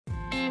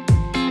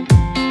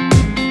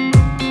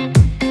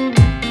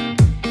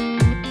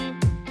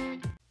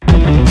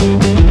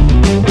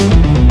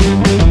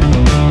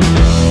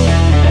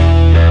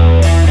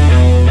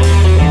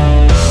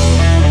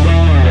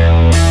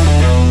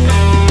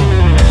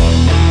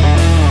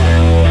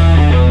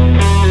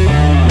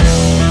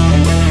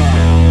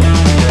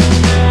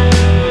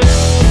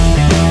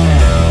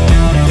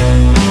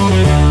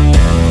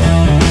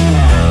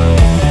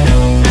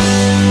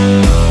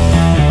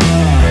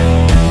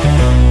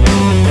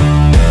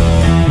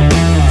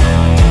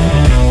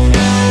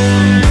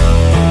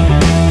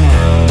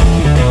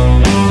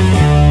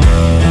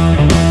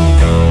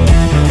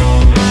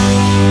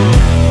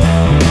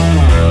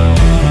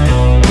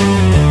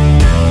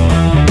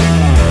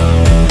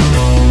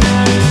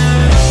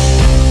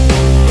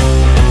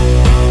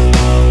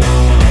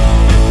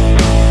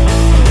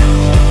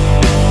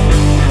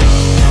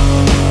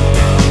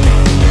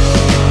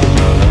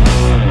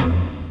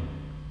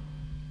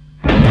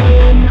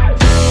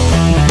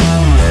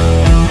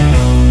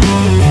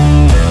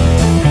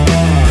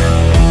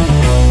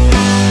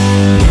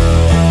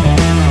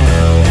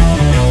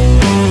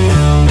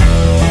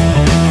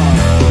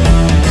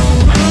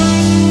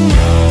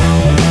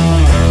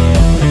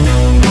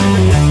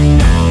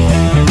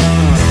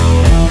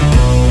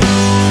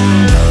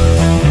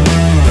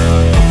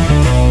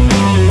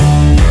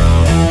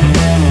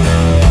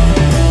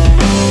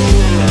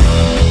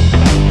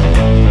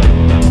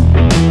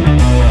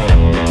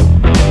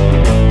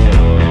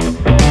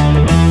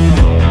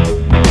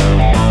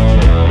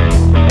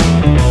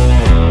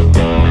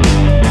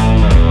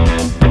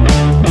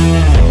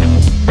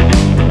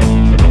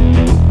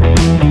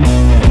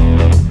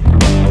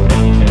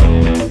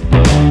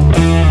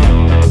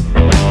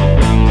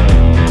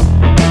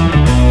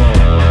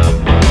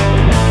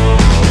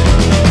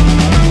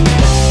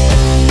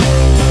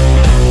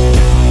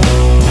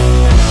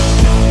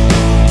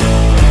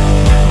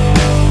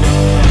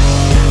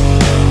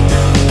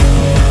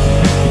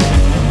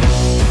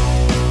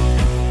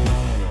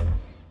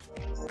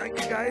Thank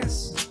you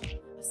guys.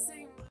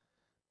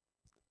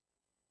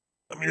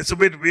 I mean, it's a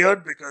bit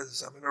weird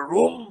because I'm in a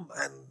room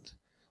and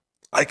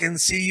I can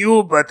see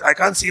you, but I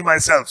can't see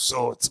myself.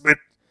 So it's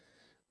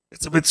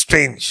a bit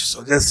strange.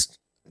 So just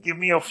give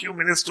me a few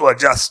minutes to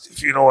adjust,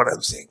 if you know what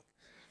I'm saying.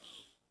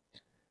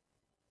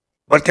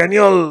 But can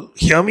you all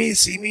hear me,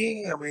 see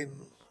me? I mean,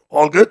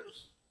 all good?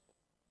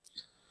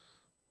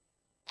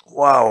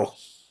 Wow.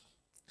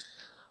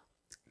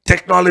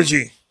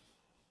 Technology.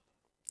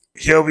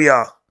 Here we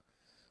are,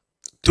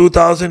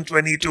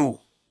 2022.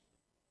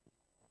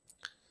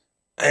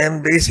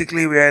 And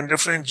basically, we are in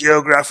different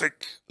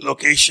geographic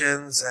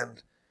locations,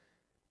 and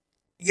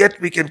yet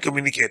we can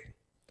communicate.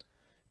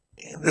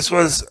 And this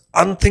was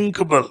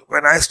unthinkable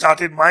when I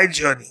started my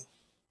journey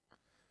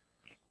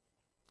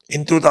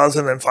in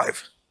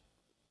 2005.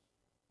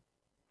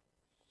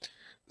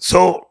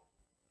 So,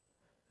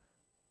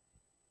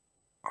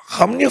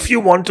 how many of you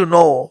want to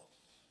know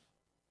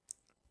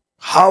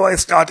how I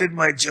started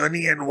my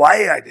journey and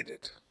why I did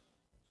it?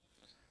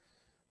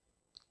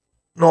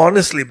 No,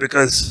 honestly,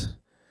 because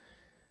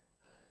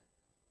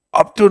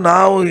up to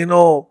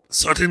now,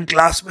 certain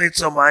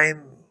classmates of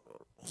mine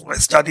who I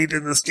studied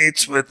in the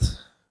States with,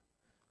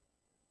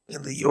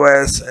 in the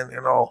US, and,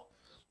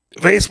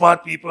 very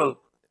smart people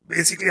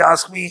basically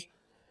ask me,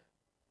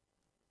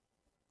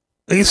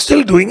 are you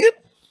still doing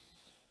it?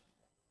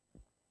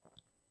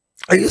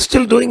 Are you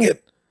still doing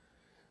it?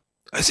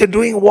 I said,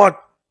 doing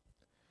what?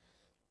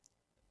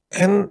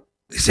 And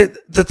they said,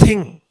 the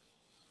thing.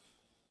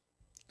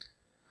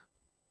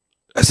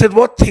 I said,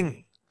 what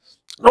thing?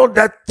 No,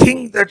 that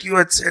thing that you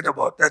had said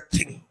about, that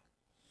thing.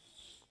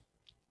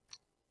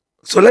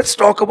 So let's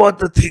talk about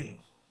the thing.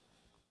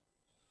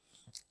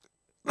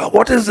 Now,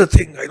 what is the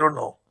thing? I don't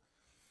know.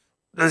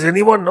 Does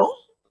anyone know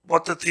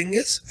what the thing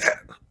is,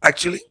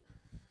 actually?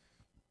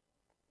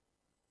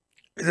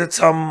 Is it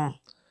some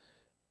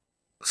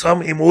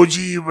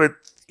emoji with,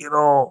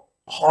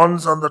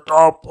 horns on the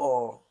top,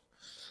 or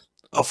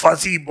a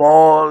fuzzy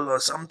ball or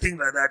something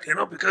like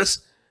that,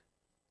 because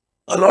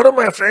a lot of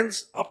my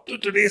friends up to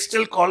today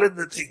still call it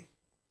the thing,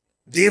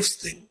 Dev's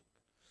thing.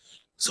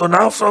 So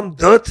now from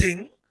the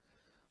thing,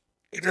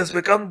 it has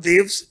become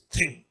Dev's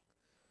thing.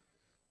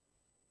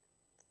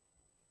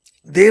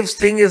 Dev's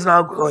thing is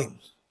now growing.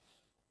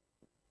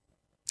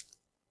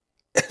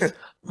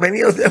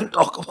 Many of them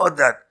talk about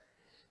that.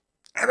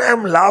 And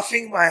I'm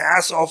laughing my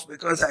ass off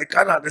because I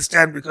can't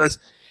understand, because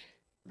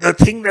the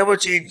thing never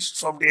changed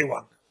from day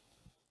one.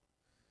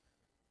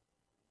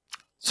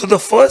 So the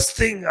first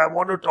thing I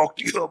want to talk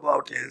to you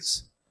about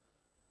is,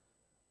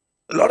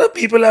 a lot of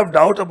people have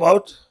doubt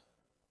about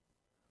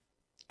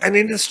an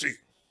industry.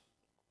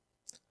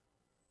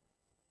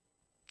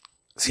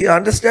 See,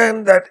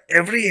 understand that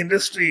every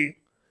industry,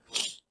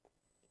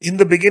 in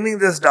the beginning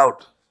there's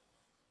doubt.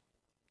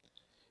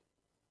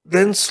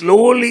 Then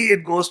slowly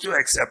it goes to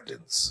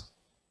acceptance.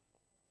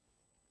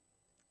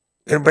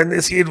 And when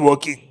they see it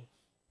working.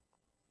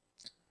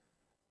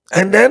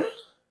 And then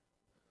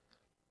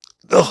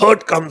the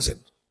herd comes in.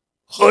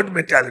 Herd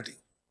mentality.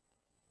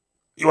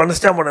 You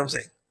understand what I'm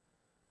saying?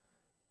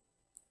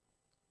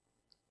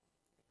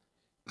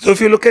 So if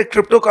you look at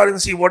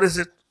cryptocurrency, what is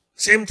it?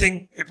 Same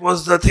thing. It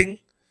was the thing.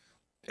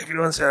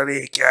 Everyone said,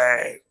 "Arey, kya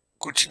hai?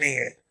 Kuch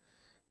nahi hai."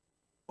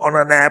 On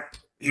an app,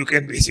 you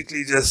can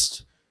basically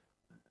just,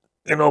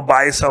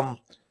 buy some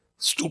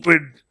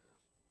stupid,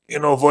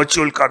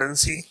 virtual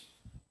currency.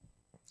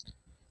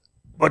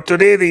 But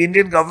today, the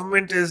Indian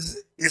government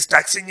is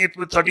taxing it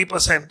with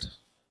 30%.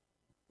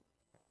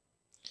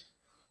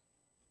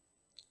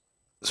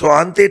 So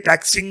aren't they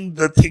taxing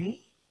the thing?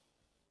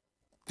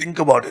 Think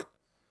about it.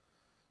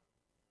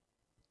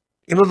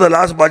 The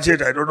last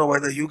budget, I don't know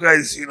whether you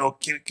guys,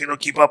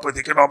 keep up with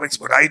economics,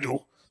 but I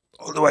do,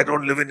 although I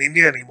don't live in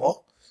India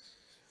anymore.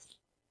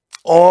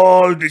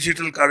 All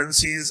digital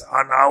currencies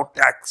are now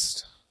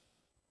taxed.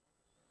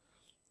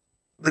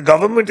 The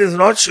government is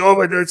not sure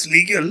whether it's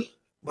legal,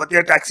 but they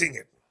are taxing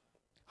it.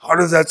 How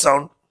does that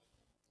sound?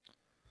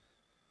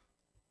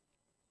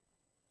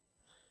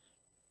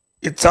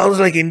 It sounds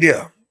like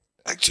India,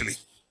 actually.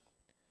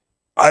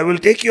 I will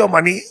take your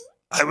money,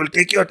 I will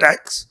take your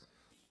tax,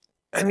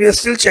 and we are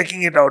still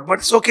checking it out, but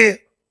it's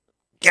okay.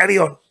 Carry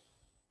on.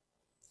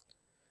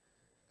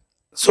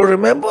 So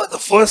remember the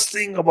first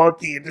thing about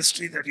the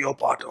industry that you're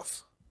part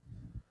of.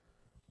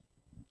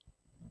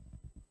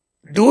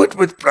 Do it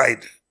with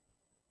pride.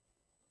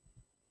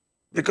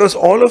 Because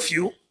all of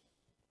you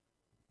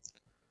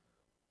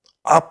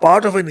are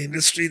part of an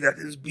industry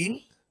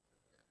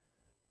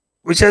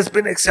which has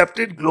been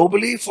accepted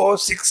globally for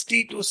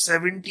 60 to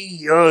 70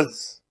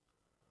 years.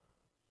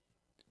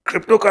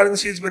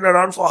 Cryptocurrency has been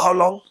around for how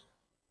long?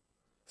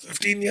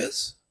 15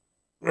 years?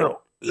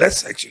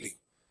 Less actually.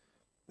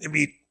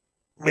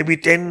 Maybe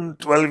 10,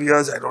 12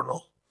 years, I don't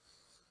know.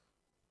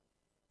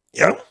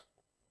 Yeah?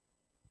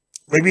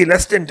 Maybe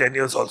less than 10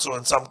 years also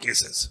in some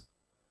cases.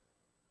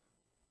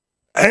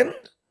 And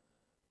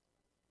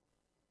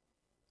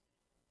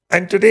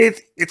today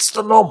it's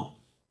the norm.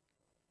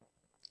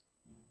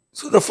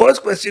 So the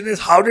first question is,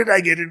 how did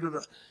I get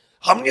into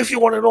How many of you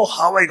want to know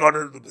how I got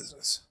into the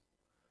business?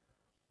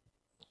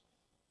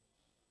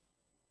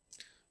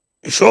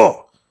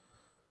 Sure.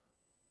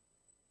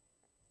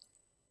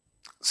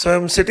 So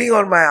I'm sitting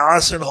on my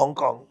ass in Hong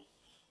Kong,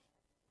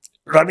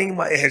 running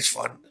my hedge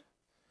fund,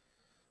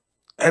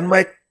 and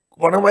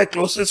one of my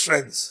closest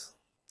friends,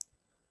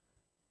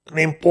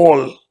 named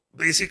Paul,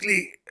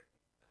 basically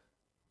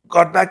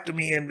got back to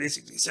me and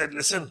basically said,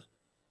 listen,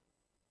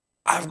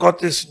 I've got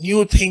this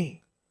new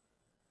thing.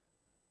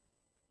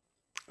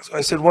 So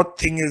I said, what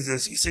thing is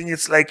this? He's saying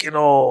it's like,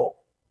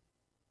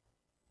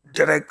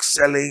 direct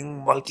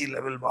selling,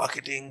 multi-level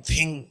marketing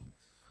thing.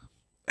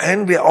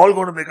 And we're all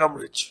going to become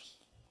rich.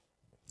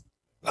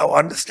 Now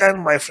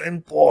understand, my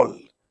friend Paul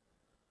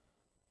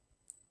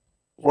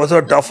was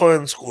a duffer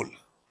in school.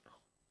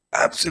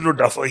 Absolute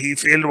duffer. He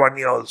failed 1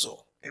 year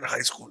also in high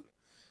school.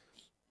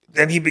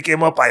 Then he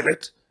became a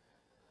pilot.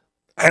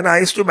 And I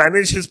used to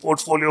manage his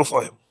portfolio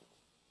for him.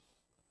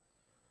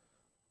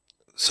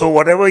 So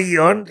whatever he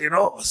earned,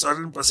 a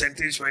certain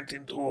percentage went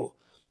into,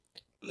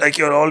 like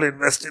you're all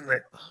investing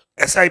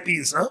in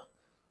SIPs, huh?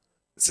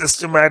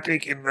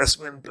 Systematic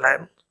investment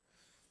plan.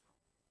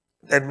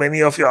 That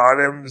many of your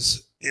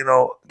RMs,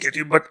 get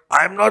you. But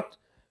I'm not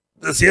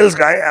the sales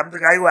guy. I'm the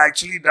guy who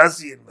actually does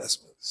the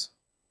investments.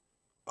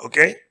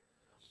 Okay?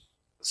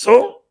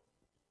 So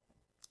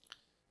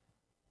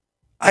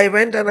I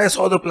went and I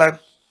saw the plan.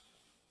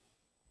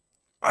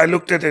 I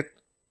looked at it.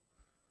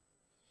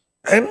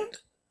 And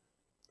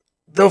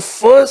the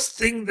first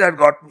thing that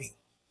got me,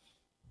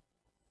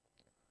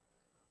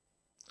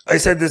 I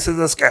said, this is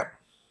a scam.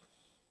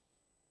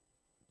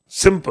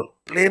 Simple,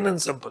 plain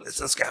and simple, it's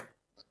a scam.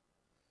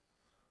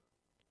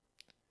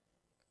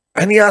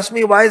 And he asked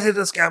me, why is it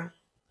a scam?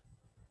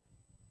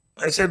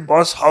 I said,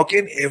 boss, how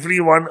can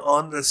everyone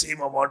earn the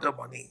same amount of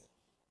money,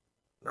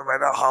 no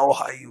matter how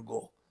high you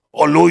go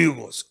or low you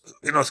go?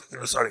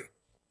 Sorry.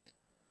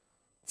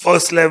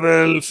 First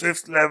level,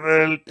 fifth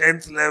level,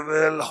 10th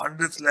level,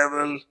 100th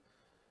level,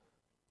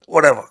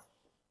 whatever.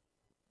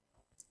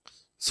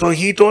 So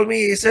he told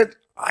me, he said,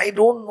 I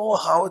don't know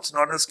how it's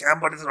not a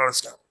scam, but it's not a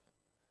scam.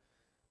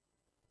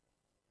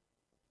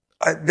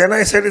 Then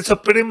I said, it's a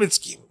pyramid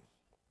scheme.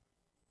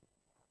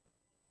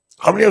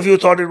 How many of you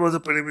thought it was a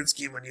pyramid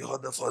scheme when you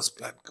heard the first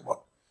plan? Come on,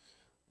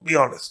 be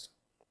honest.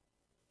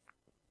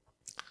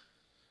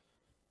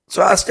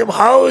 So I asked him,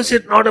 how is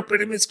it not a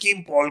pyramid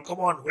scheme, Paul? Come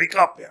on, wake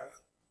up here.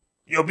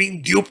 You're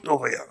being duped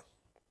over here.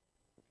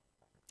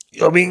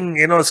 You're being,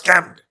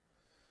 scammed.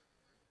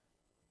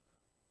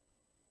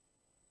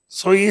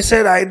 So he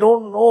said, I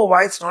don't know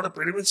why it's not a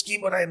pyramid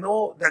scheme, but I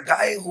know the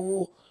guy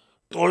who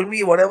told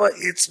me whatever,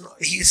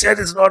 he said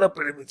it's not a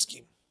pyramid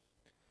scheme.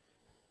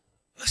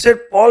 I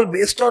said, Paul,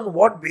 based on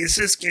what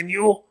basis can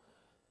you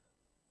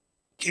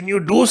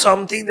do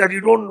something that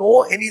you don't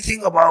know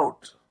anything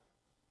about?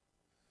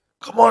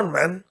 Come on,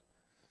 man.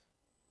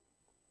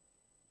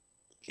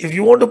 If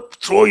you want to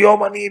throw your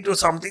money into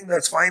something,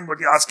 that's fine, but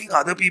you're asking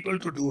other people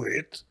to do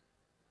it.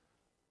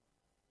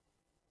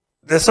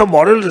 There's a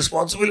moral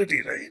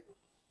responsibility, right?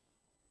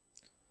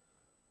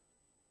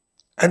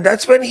 And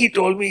that's when he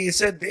told me, he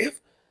said, Dave,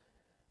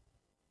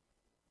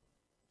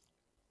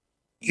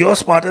 you're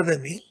smarter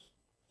than me.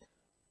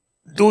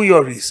 Do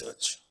your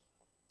research.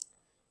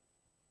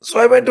 So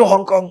I went to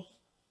Hong Kong,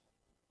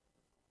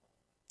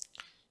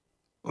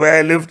 where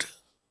I lived.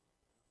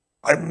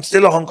 I'm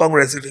still a Hong Kong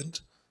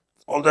resident,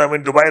 although I'm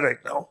in Dubai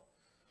right now.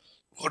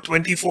 For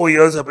 24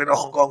 years, I've been a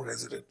Hong Kong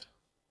resident.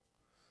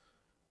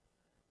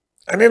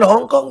 And in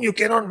Hong Kong, you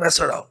cannot mess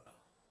around.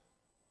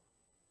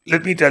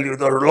 Let me tell you,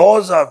 the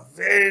laws are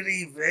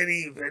very,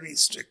 very, very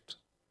strict.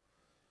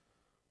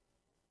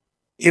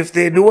 If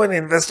they do an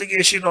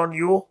investigation on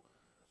you,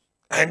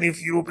 and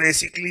if you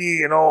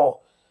basically,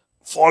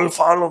 fall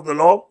foul of the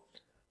law,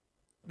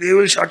 they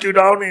will shut you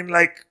down in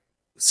like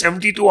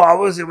 72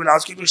 hours. They will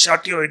ask you to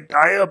shut your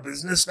entire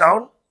business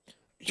down.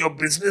 Your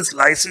business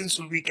license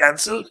will be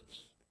cancelled.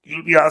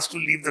 You'll be asked to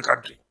leave the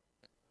country.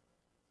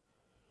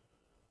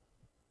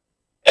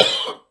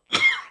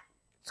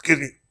 Excuse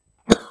me.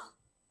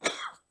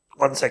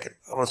 1 second.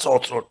 I have a sore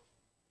throat.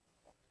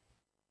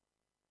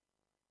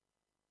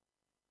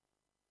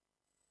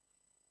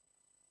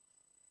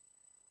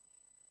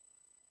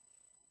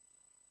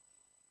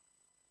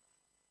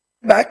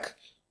 Back.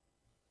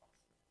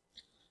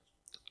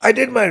 I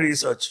did my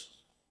research.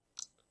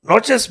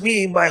 Not just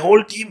me, my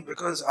whole team,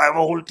 because I have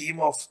a whole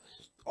team of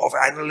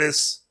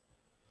analysts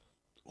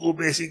who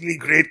basically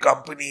grade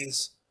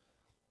companies,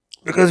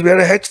 because we are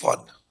a hedge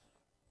fund.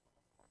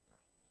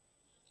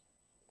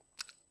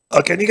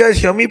 Can you guys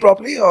hear me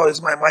properly, or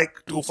is my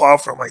mic too far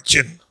from my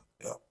chin?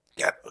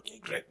 Yeah, okay,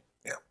 great.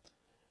 Yeah.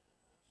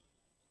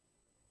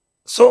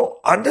 So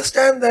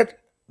understand that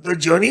the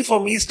journey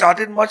for me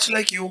started much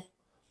like you.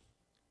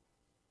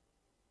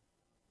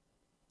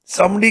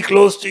 Somebody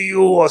close to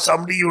you or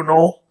somebody you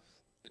know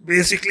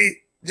basically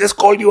just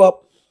called you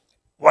up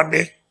one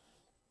day.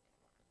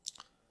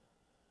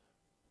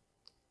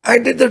 I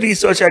did the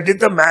research, I did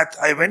the math.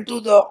 I went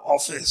to the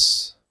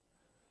office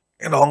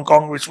in Hong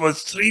Kong, which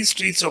was 3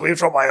 streets away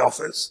from my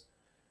office.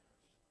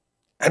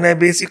 And I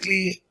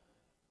basically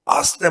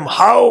asked them,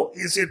 how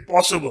is it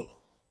possible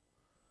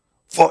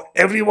for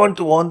everyone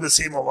to earn the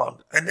same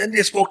amount? And then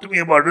they spoke to me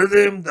about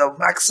rhythm, the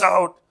max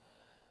out.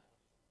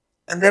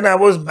 And then I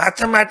was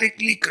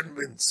mathematically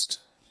convinced.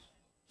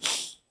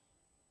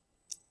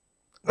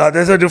 Now,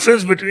 there's a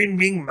difference between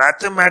being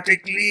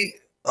mathematically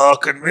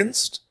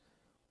convinced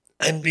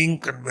and being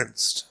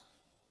convinced.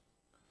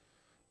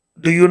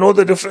 Do you know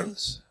the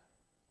difference?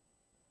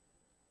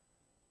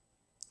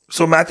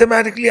 So,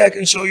 mathematically, I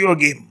can show you a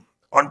game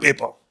on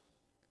paper.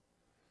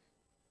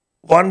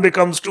 1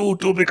 becomes 2,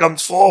 2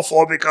 becomes 4,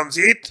 4 becomes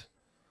 8,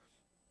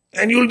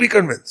 and you'll be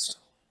convinced.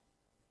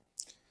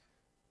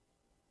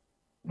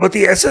 But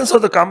the essence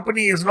of the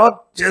company is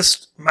not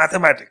just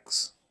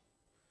mathematics.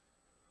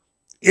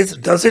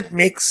 Does it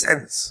make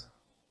sense?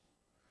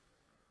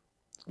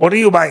 What are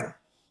you buying?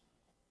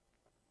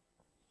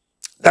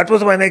 That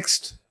was my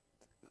next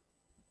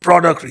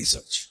product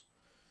research.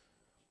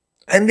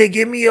 And they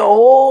gave me a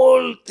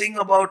whole thing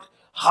about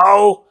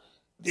how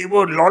they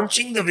were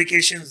launching the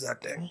vacations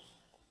that time.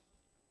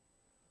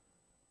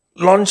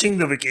 Launching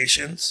the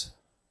vacations.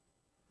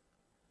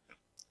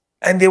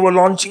 And they were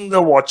launching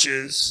the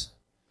watches.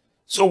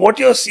 So what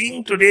you're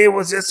seeing today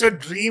was just a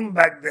dream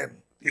back then,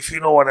 if you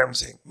know what I'm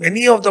saying.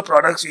 Many of the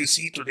products you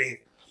see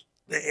today,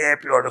 the air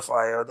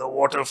purifier, the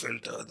water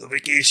filter, the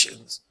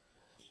vacations,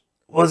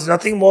 was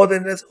nothing more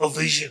than a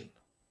vision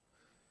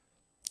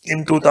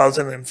in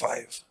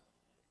 2005.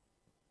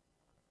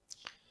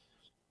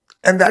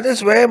 And that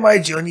is where my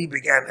journey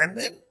began. And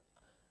then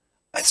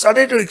I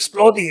started to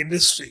explore the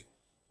industry.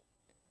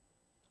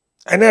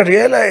 And I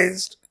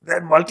realized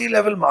that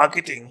multi-level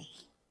marketing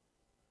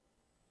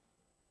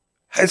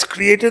has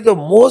created the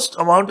most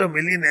amount of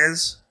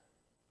millionaires.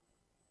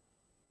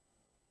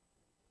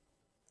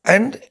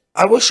 And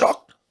I was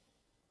shocked.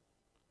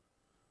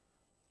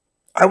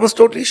 I was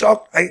totally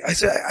shocked. I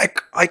said,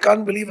 I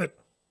can't believe it.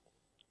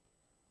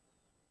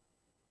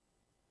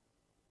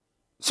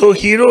 So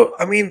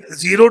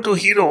zero to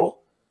hero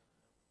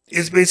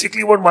is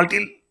basically what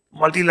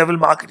multi-level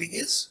marketing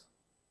is.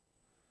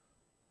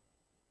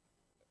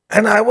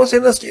 And I was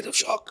in a state of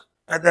shock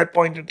at that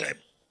point in time.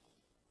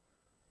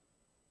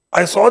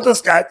 I saw the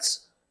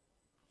stats.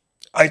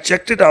 I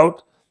checked it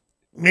out.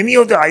 Many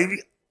of the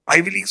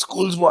Ivy League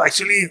schools were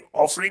actually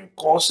offering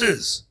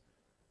courses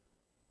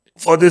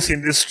for this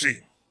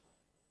industry.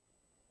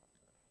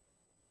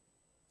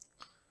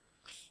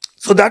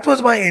 So that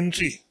was my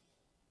entry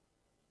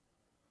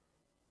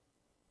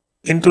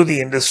into the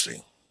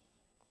industry.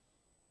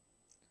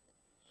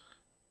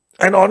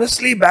 And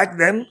honestly, back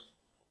then,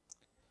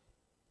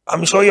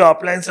 I'm sure your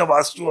uplines have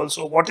asked you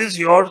also, what is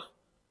your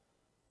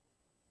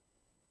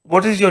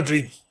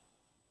dream?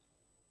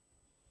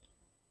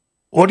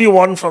 What do you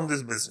want from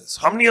this business?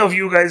 How many of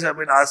you guys have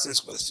been asked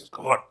this question?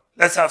 Come on,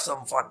 let's have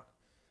some fun.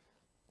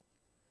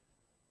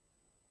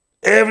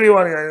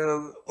 Everyone,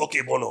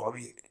 okay, bolo,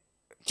 abhi,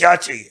 kya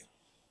chahiye?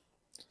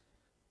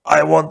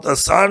 I want the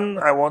sun,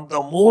 I want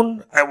the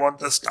moon, I want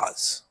the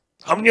stars.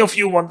 How many of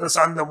you want the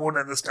sun, the moon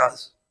and the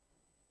stars?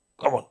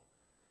 Come on,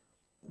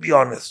 be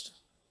honest.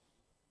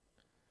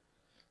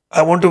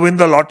 I want to win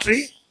the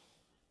lottery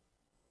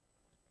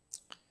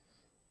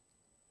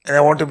and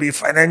I want to be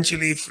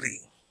financially free.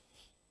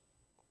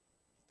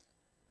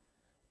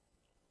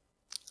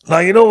 Now,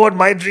 you know what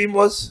my dream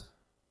was?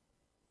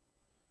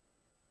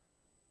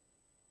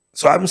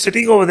 So I'm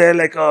sitting over there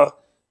like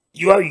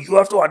you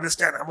have to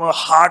understand, I'm a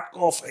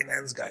hardcore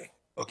finance guy,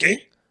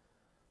 okay?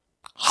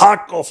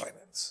 Hardcore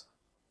finance.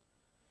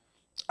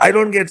 I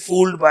don't get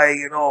fooled by,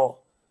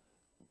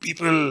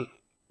 people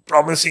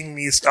promising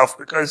me stuff,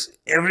 because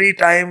every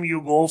time you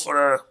go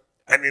for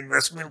an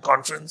investment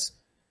conference,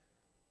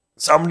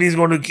 somebody's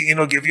going to,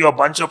 give you a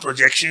bunch of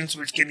projections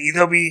which can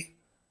either be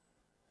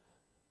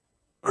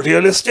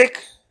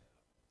realistic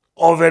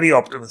or very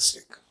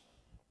optimistic.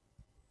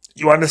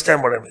 You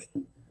understand what I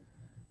mean?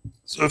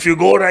 So if you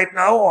go right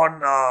now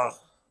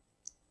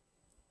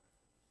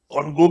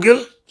on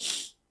Google,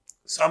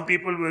 some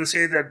people will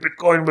say that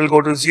Bitcoin will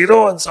go to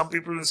zero, and some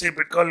people will say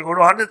Bitcoin will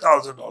go to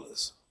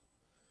 $100,000.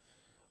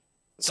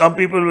 Some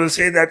people will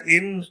say that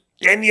in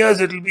 10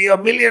 years it will be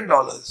 $1 million.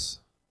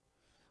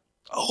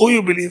 Who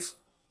you believe?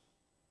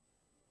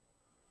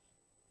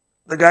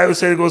 The guy who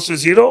said it goes to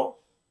zero?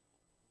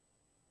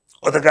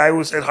 Or the guy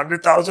who said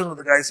 100,000, or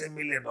the guy who said $1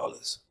 million?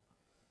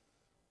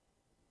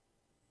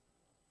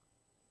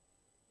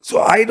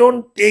 So I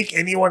don't take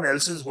anyone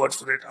else's word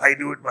for it. I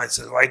do it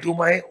myself. I do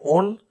my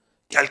own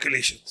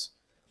calculations,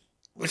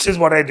 which is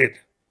what I did.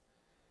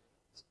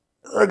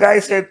 The guy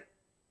said,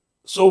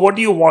 so what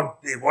do you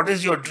want, Dave? What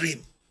is your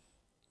dream?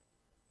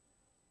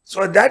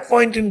 So at that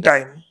point in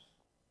time,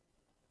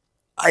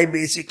 I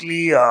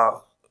basically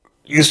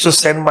used to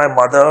send my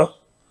mother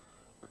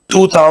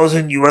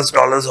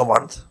 $2,000 a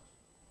month.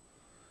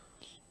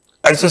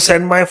 I used to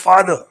send my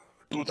father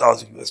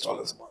 $2,000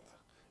 a month,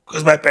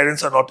 because my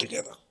parents are not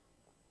together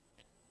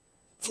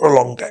for a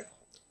long time.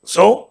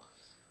 So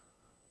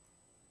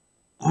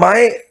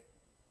my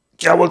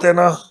kya bolte hai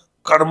na,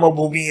 karma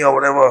bhumi or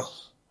whatever,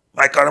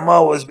 my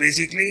karma was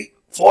basically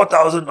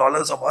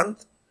 $4,000 a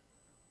month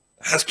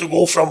has to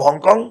go from Hong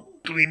Kong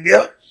to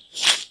India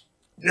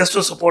just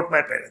to support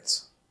my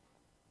parents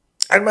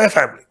and my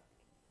family.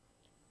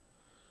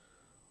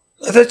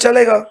 I said,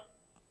 chalega.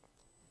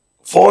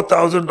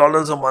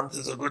 $4,000 a month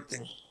is a good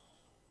thing.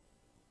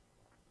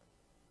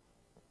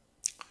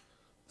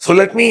 So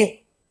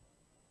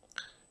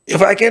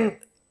if I can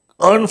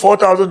earn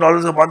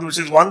 $4,000 a month, which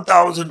is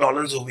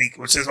 $1,000 a week,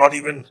 which is not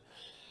even,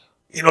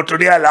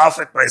 today I laugh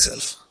at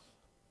myself.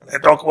 I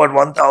talk about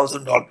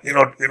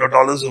 $1,000,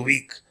 dollars a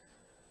week.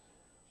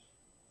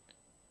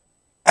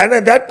 And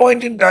at that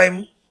point in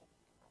time,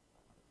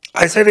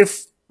 I said,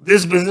 if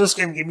this business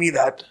can give me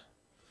that,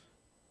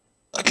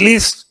 at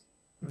least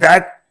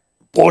that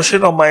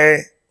portion of my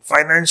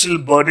financial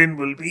burden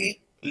will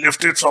be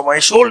lifted from my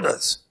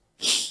shoulders.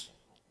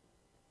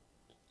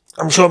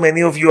 I'm sure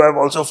many of you have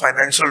also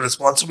financial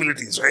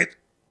responsibilities, right?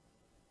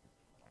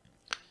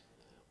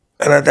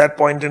 And at that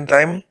point in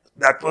time,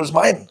 that was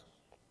mine.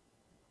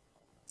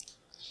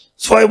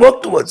 So I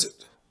worked towards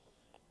it.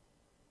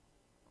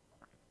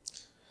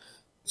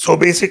 So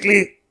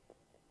basically,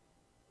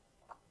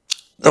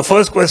 the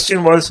first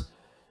question was,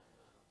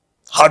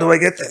 how do I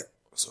get there?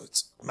 So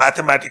it's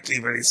mathematically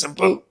very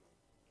simple.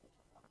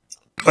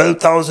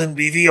 12,000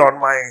 BV on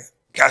my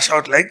cash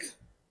out leg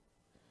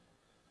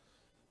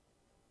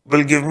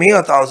will give me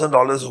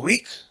 $1,000 a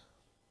week.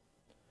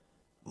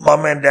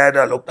 Mom and dad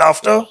are looked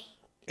after.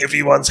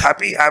 Everyone's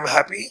happy. I'm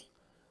happy.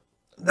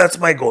 That's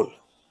my goal.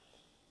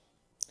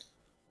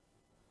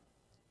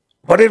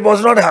 But it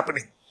was not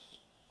happening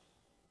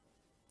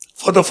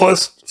for the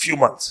first few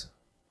months.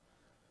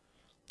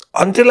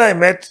 Until I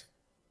met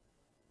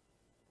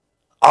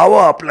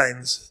our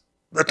uplines,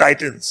 the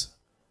Titans.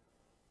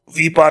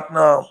 V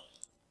partner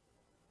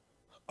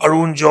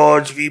Arun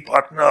George, V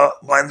partner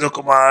Mahendra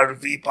Kumar,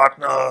 V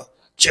partner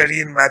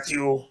Cherry and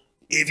Matthew,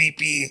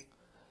 AVP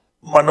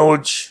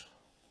Manoj,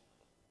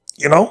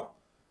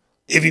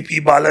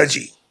 AVP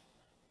Balaji.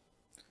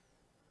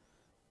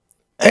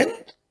 And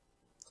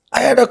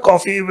I had a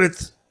coffee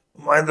with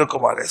Mahendra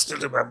Kumar, I still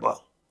remember.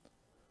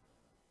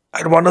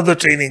 At one of the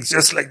trainings,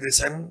 just like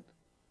this,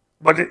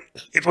 but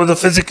it was a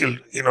physical,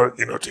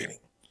 training.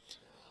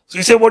 So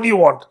he said, what do you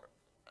want?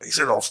 I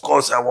said, of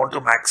course, I want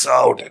to max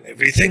out and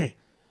everything. He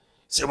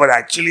said, but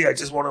actually, I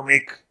just want to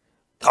make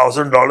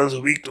 $1,000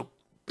 a week to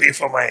pay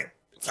for my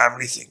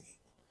family thing.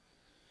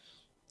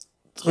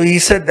 So he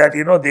said that,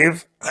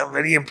 Dev, I'm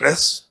very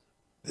impressed.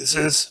 This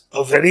is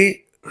a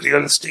very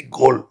realistic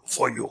goal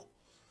for you.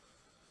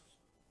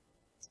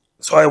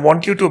 So I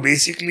want you to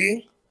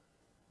basically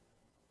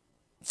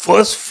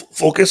first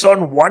focus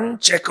on one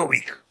check a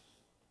week.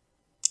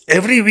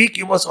 Every week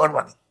you must earn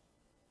money.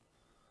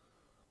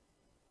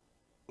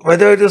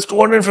 Whether it is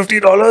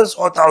 $250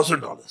 or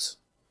 $1,000.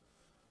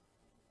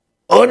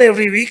 Earn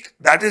every week.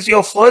 That is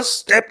your first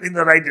step in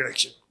the right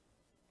direction.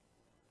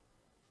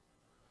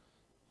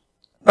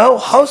 Now,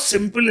 how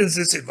simple is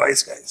this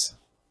advice, guys?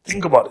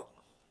 Think about it.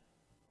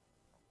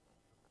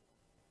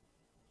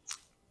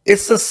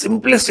 It's the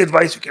simplest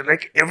advice you can.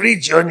 Like every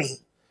journey,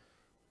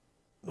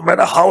 no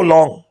matter how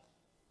long,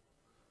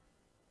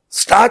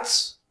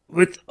 starts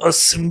with a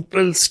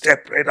simple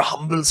step, right? A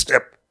humble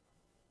step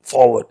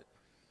forward.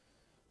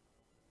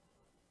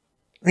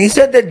 And he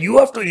said that you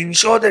have to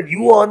ensure that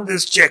you earn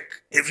this check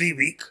every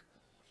week,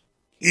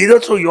 either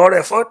through your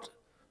effort,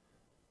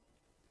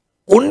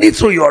 only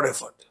through your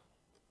effort.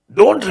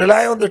 Don't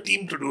rely on the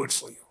team to do it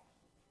for you.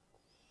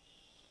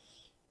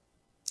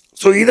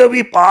 So either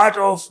be part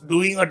of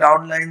doing a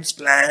downlines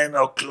plan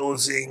or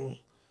closing,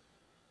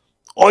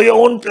 or your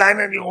own plan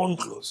and your own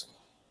closing.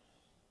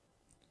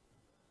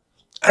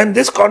 And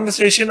this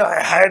conversation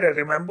I had, I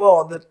remember,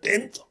 on the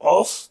 10th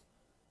of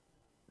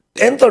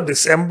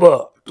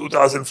December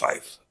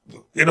 2005,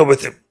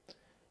 with him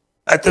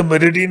at the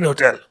Meridian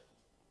Hotel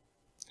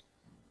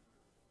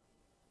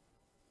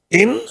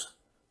in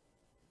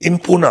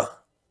Pune,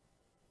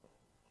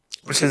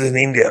 which is in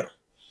India.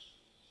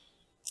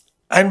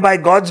 And by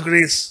God's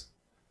grace,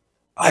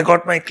 I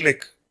got my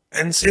click.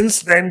 And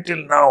since then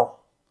till now,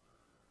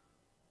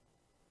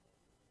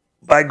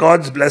 by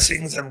God's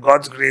blessings and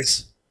God's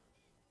grace,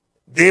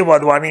 Dev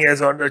Advani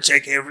has earned a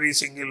check every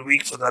single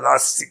week for the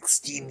last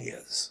 16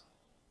 years.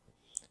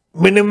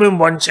 Minimum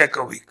one check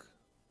a week.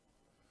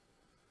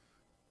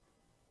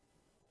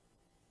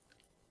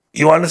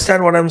 You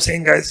understand what I'm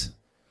saying, guys?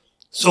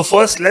 So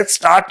first, let's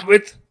start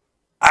with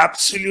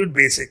absolute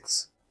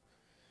basics.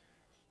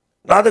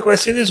 Now the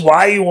question is,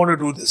 why you want to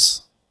do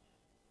this?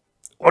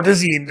 What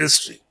is the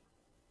industry?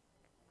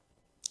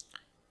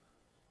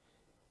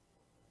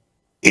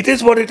 It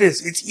is what it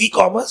is. It's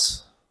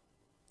e-commerce.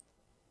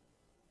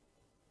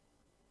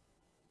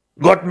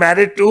 Got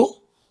married to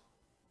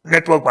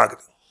network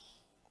marketing.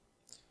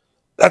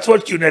 That's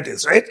what QNet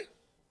is, right?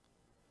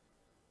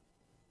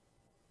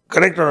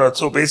 Correct or not?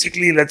 So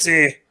basically, let's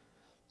say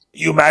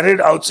you married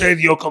outside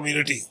your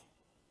community.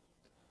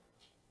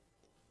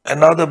 And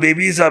now the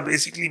babies are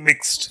basically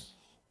mixed,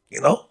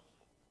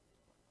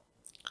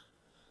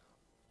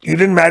 You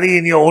didn't marry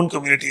in your own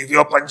community. If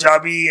you're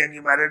Punjabi and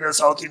you married a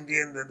South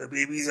Indian, then the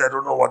babies, I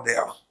don't know what they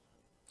are.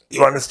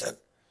 You understand?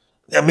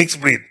 They're mixed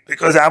breed.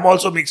 Because I'm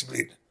also mixed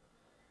breed.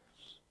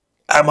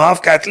 I'm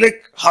half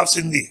Catholic, half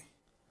Sindhi.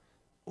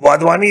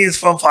 Wadhwani is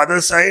from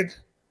father's side.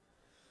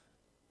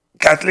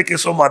 Catholic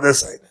is from mother's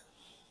side.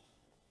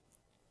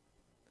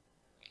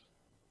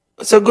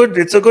 It's a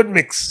good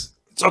mix.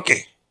 It's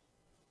okay.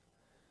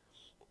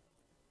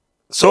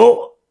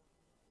 So,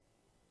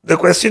 the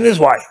question is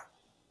why?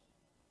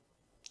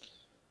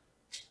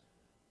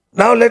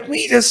 Now, let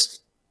me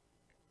just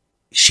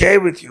share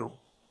with you.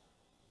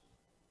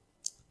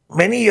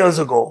 Many years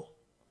ago,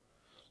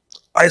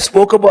 I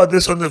spoke about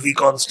this on the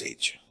VCon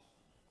stage.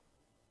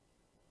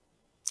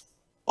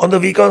 On the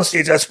VCon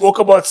stage, I spoke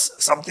about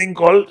something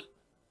called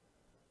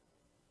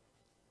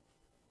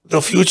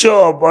the future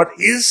of what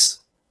is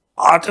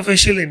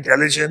artificial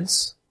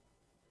intelligence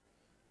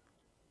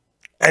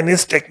and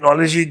is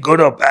technology good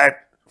or bad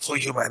for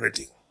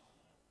humanity?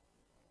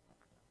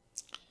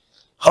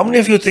 How many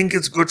of you think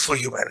it's good for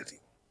humanity?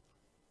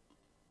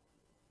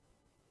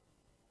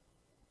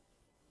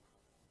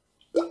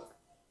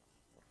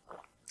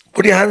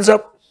 Put your hands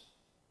up.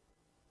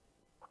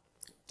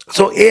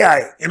 So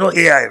AI, you know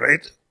AI,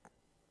 right?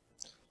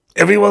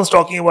 Everyone's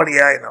talking about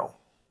AI now.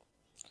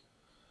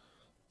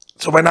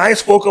 So when I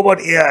spoke about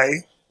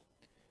AI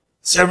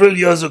several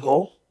years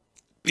ago,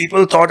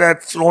 people thought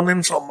I'd flown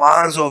in from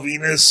Mars or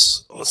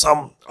Venus or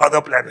some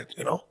other planet,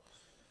 you know.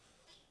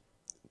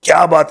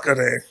 क्या बात कर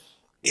रहे हैं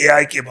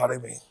AI के बारे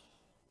में?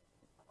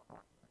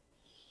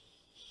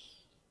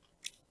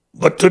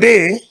 But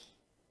today,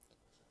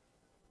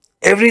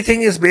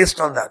 everything is based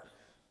on that.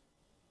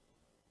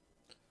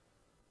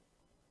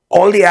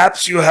 All the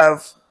apps you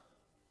have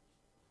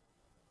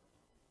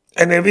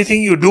and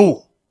everything you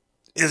do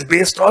is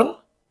based on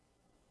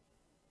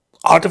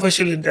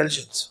artificial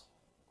intelligence.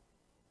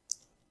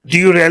 Do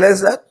you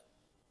realize that?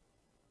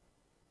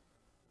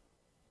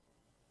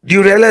 Do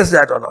you realize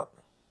that or not?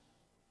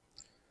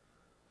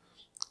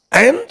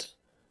 And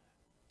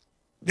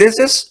there's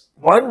just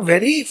one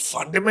very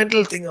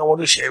fundamental thing I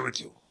want to share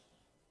with you.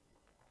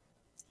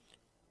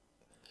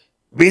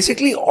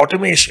 Basically,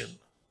 automation,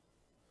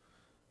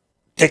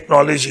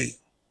 technology,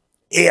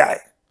 AI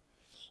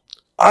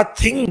are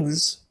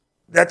things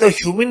that a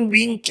human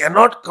being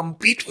cannot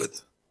compete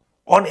with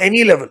on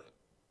any level.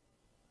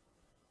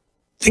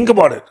 Think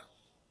about it.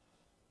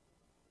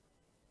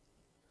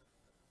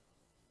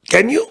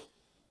 Can you?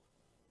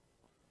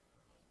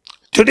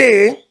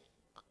 Today,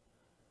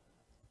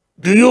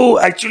 do you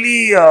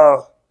actually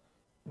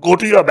go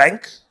to your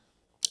bank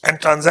and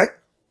transact?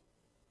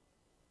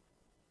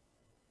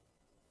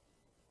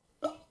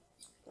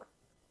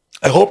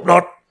 I hope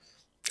not.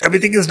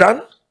 Everything is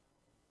done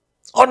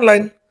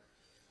online.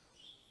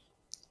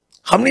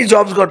 How many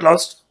jobs got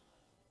lost?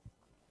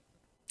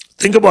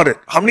 Think about it.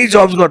 How many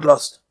jobs got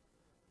lost?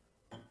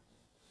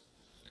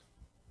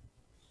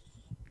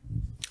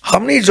 How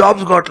many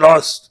jobs got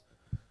lost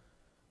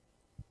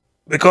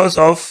because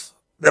of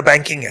the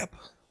banking app?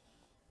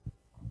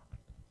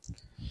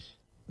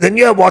 Then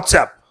you have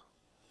WhatsApp.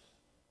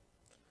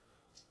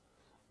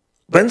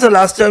 When's the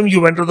last time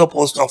you went to the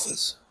post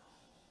office?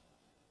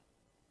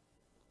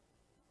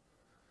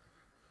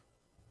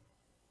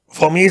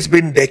 For me, it's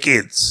been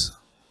decades.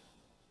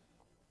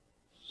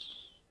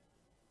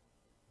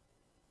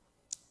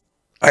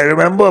 I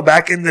remember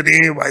back in the day,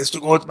 I used to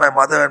go with my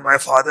mother and my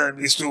father and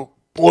we used to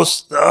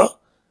post the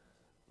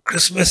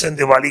Christmas and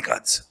Diwali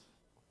cards.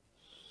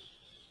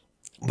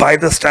 Buy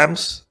the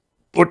stamps,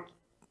 put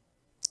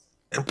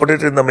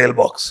it in the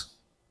mailbox.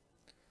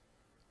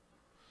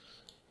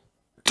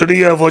 Today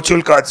you have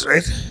virtual cards,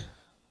 right?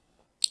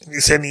 And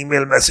you send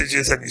email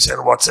messages and you send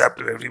WhatsApp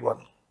to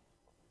everyone.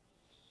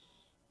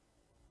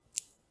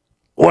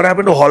 What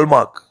happened to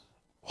Hallmark?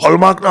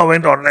 Hallmark now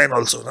went online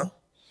also, no?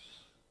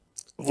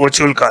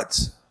 Virtual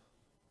cards.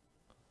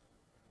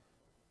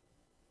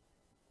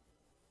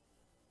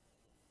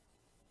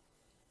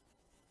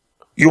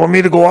 You want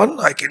me to go on?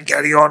 I can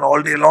carry on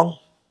all day long.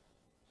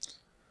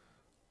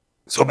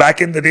 So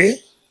back in the day,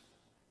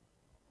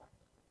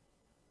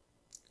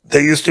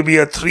 there used to be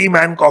a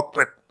 3-man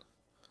cockpit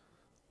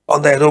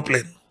on the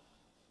aeroplane.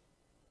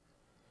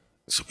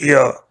 So be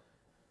a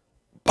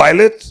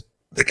pilot,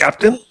 the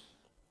captain,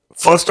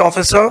 first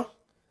officer,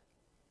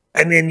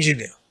 and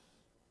engineer.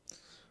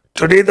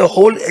 Today, the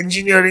whole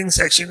engineering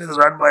section is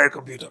run by a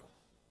computer.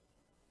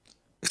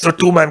 It's a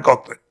 2-man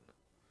cockpit.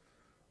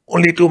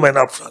 Only 2 men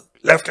up front,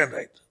 left and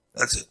right.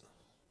 That's it.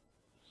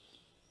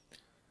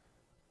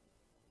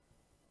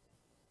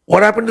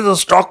 What happened to the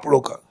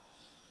stockbroker?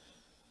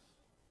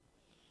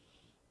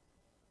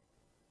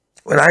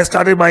 When I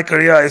started my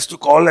career, I used to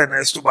call and I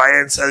used to buy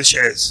and sell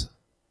shares.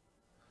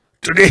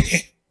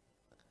 Today,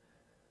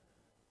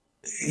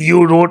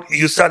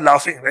 you start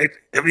laughing, right?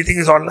 Everything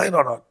is online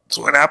or not?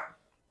 So an app,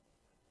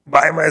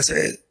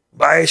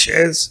 buy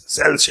shares,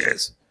 sell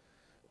shares,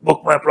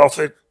 book my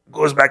profit,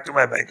 goes back to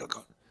my bank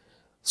account.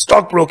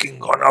 Stockbroking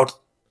gone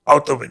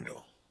out the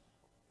window.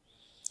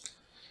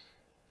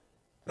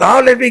 Now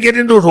let me get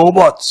into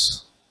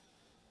robots.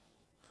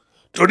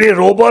 Today,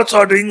 robots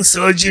are doing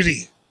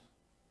surgery.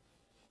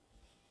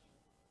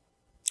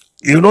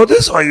 You know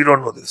this or you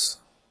don't know this?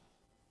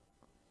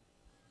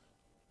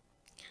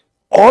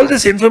 All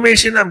this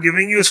information I'm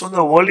giving you is from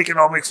the World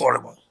Economic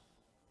Forum.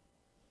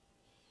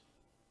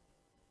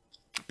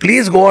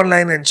 Please go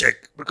online and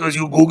check, because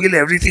you Google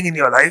everything in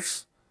your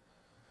life.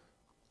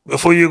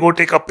 Before you go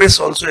take a piss,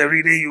 also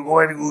every day you go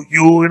and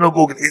you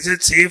Google, is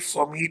it safe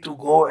for me to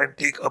go and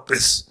take a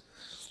piss?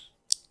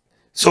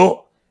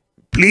 So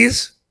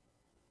please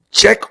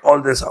check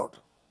all this out.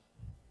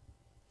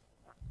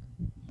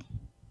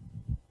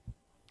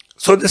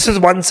 So this is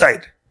one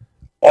side.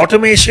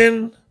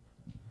 Automation,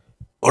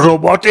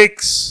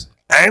 robotics,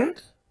 and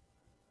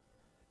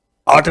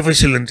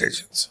artificial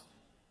intelligence.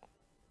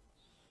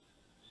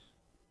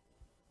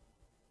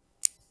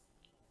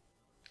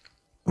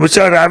 Which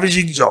are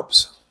ravaging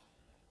jobs.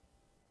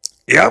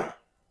 Yeah.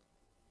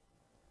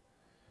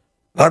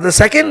 Now the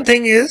second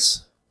thing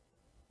is,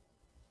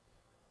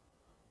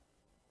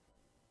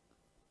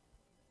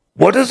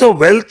 what is the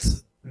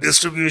wealth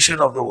distribution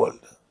of the world?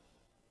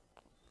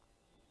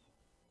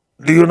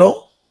 Do you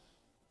know?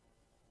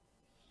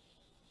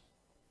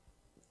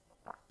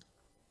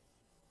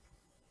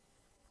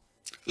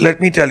 Let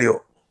me tell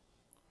you.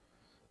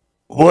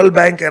 World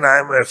Bank and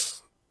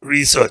IMF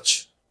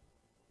research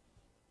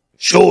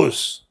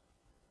shows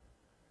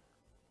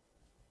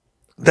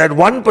that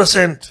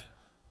 1%,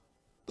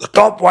 the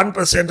top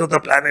 1% of the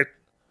planet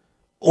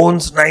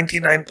owns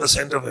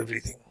 99% of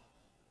everything.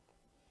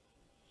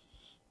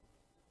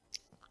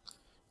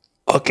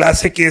 A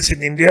classic case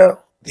in India,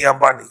 the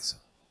Ambanis.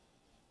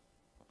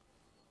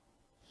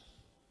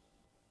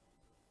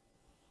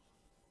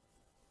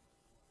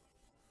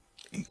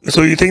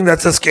 So you think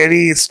that's a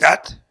scary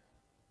stat?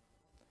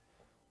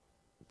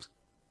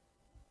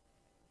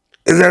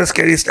 Is that a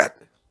scary stat?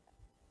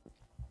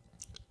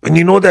 When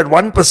you know that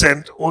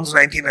 1% owns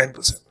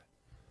 99%.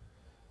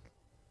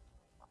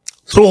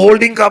 Through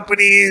holding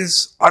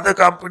companies, other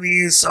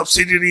companies,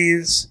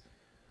 subsidiaries,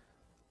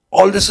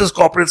 all this is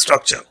corporate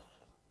structure.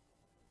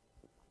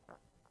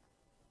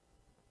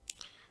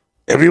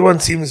 Everyone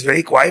seems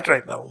very quiet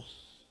right now.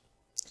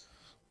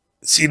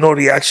 See no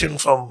reaction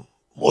from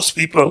most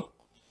people.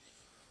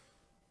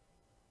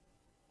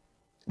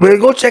 We'll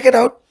go check it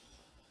out.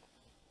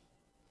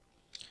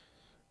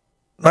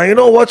 Now, you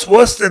know what's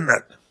worse than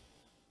that?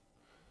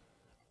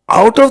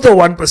 Out of the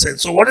 1%,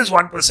 so what is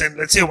 1%?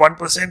 Let's say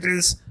 1%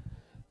 is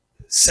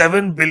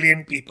 7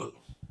 billion people,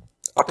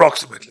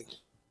 approximately.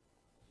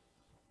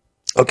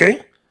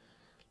 Okay?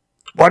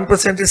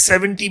 1% is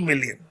 70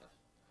 million.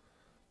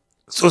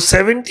 So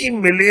 70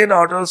 million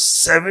out of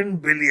 7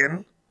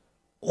 billion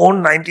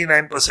own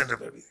 99%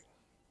 of everything.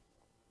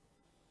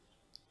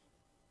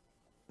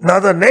 Now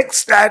the next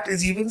stat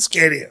is even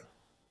scarier.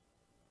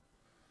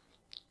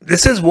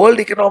 This is World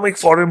Economic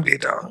Forum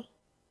data.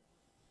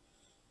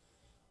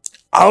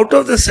 Out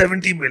of the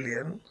 70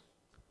 million,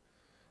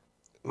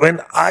 when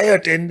I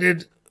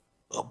attended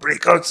a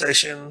breakout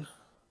session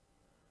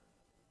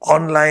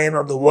online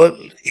on the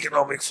World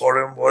Economic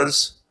Forum,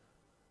 was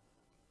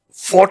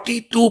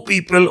 42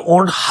 people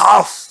owned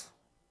half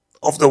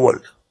of the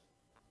world.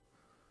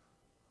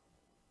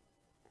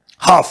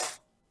 Half.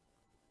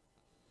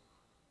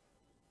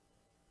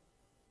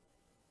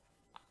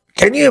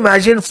 Can you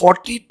imagine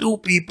 42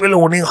 people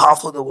owning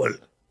half of the world?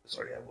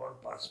 Sorry, I've gone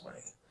past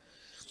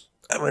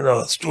I'm in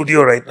a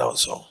studio right now,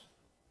 so.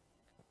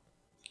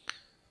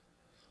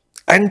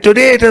 And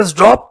today it has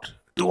dropped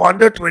to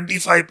under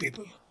 25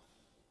 people.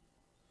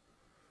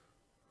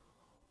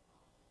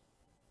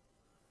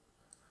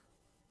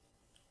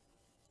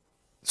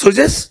 So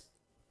just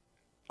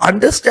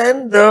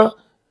understand the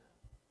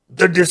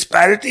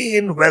disparity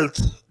in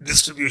wealth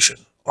distribution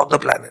on the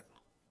planet.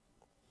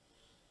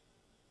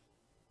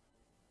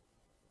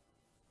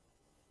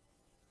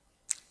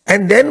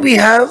 And then we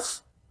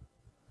have,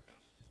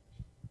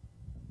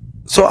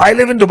 so I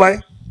live in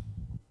Dubai.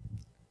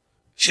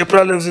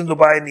 Shipra lives in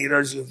Dubai,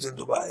 Neeraj lives in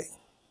Dubai.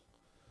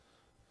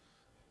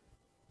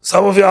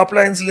 Some of your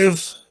uplines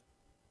live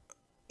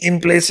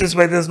in places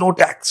where there's no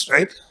tax,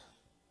 right?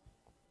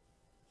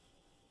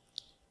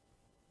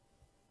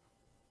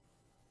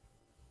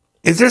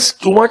 Is this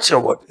too much or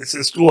what? Is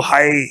this too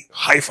high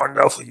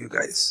funder for you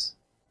guys?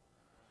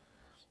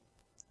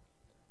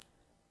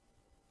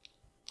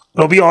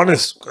 No, be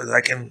honest, because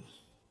I can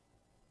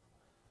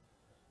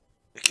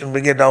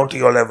bring it down to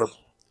your level.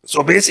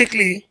 So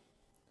basically,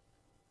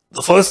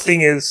 the first thing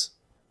is,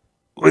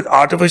 with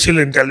artificial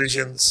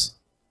intelligence,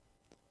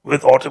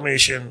 with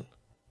automation,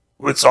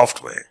 with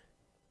software,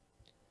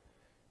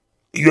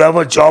 you have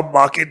a job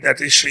market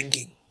that is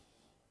shrinking.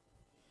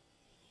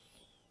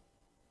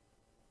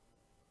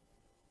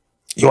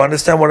 You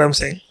understand what I'm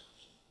saying?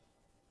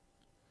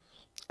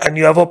 And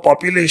you have a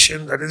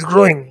population that is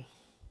growing.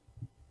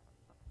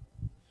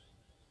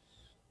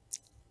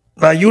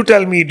 Now you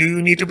tell me, do you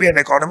need to be an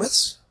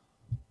economist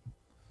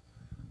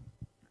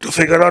to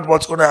figure out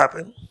what's going to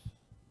happen?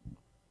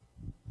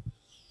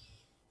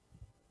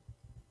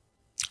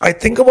 I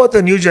think about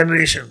the new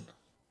generation.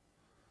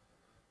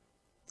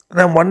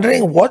 And I'm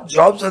wondering what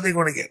jobs are they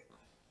going to get?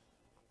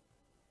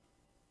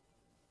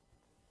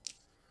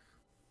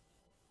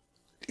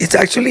 It's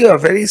actually a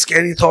very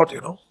scary thought,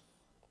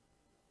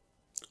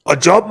 A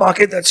job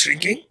market that's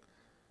shrinking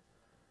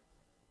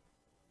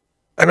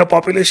and a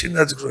population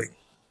that's growing.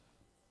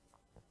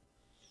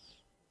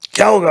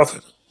 क्या होगा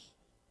फिर?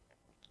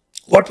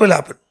 What will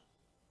happen?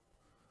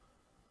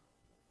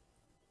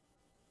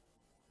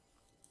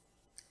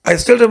 I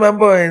still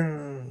remember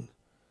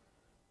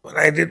when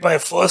I did my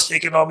first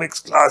economics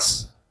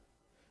class,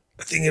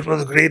 I think it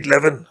was grade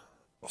 11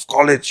 of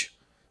college,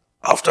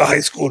 after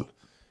high school.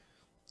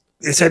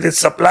 They said it's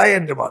supply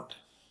and demand.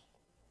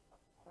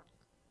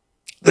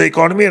 The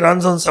economy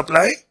runs on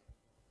supply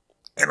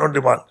and on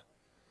demand.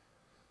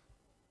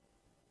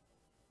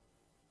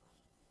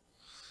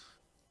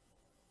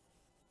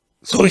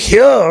 So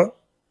here,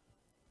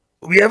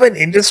 we have an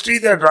industry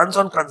that runs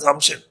on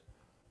consumption.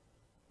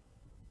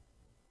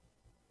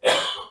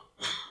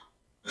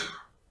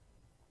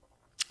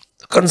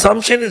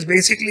 Consumption is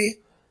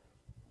basically,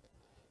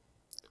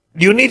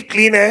 you need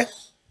clean air,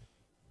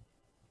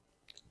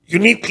 you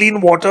need clean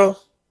water,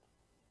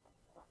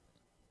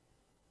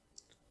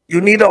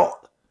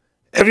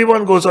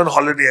 everyone goes on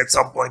holiday at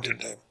some point in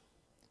time.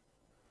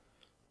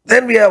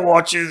 Then we have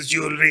watches,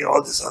 jewelry,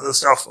 all this other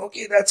stuff.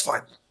 Okay, that's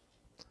fine.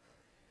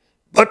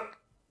 But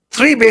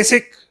 3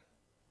 basic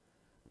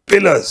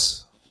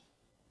pillars.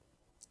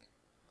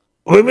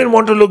 Women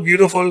want to look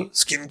beautiful,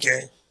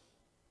 skincare.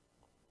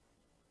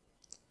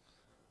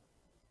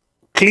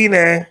 Clean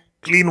air,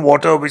 clean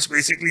water, which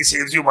basically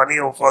saves you money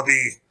for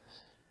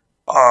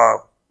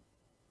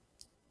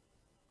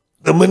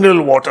the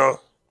mineral water.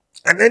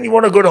 And then you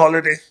want a good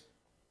holiday.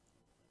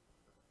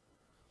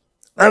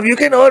 Now, you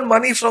can earn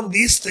money from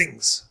these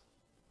things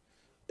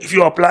if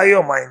you apply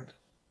your mind.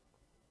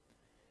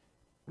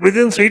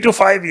 Within 3 to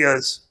 5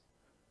 years,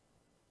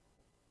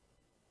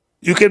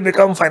 you can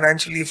become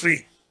financially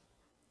free.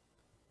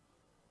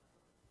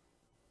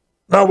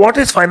 Now, what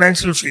is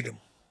financial freedom?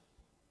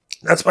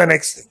 That's my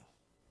next thing.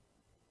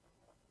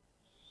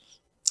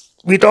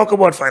 We talk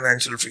about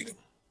financial freedom.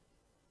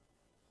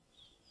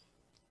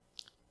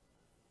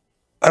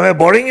 Am I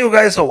boring you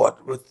guys or what?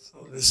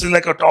 This is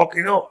like a talk,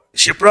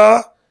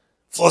 Shipra,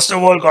 first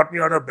of all, got me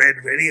out of bed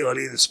very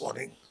early this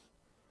morning,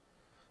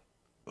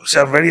 which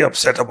I'm very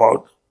upset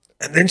about.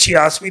 And then she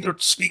asked me to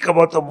speak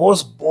about the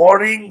most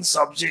boring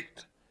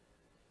subject.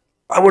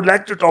 I would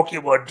like to talk to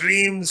you about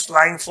dreams,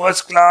 flying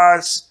first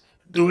class,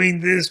 doing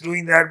this,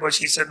 doing that. But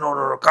she said,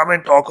 no, come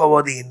and talk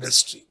about the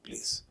industry,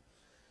 please.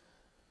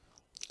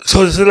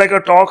 So this is like a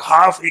talk,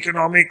 half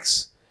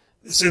economics.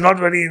 This is not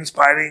very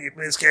inspiring. It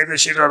may scare the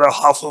shit out of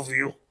half of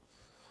you.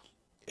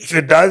 If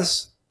it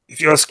does,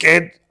 if you're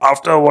scared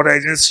after what I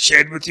just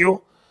shared with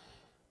you,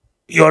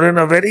 you're in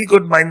a very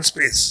good mind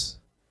space.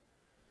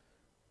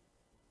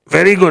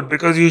 Very good,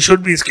 because you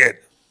should be scared.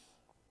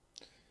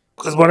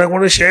 Because what I'm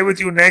going to share with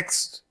you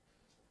next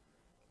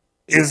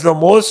is the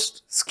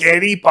most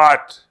scary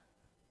part,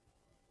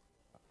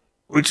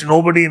 which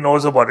nobody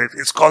knows about it.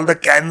 It's called the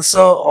cancer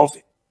of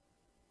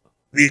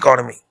the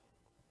economy.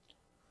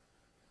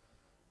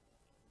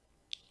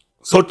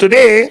 So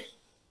today,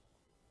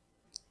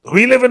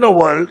 we live in a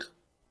world,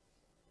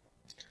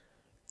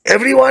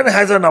 everyone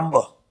has a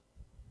number.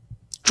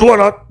 True or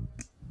not?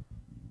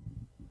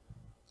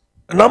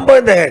 A number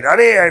in the head.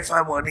 If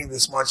I'm earning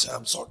this much,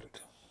 I'm sorted.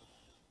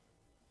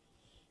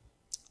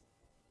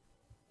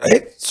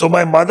 Right? So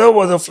my mother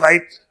was a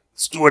flight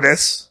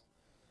stewardess.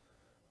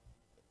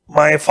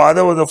 My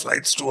father was a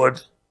flight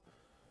steward.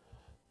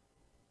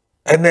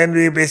 And then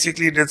we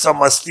basically did some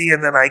masti,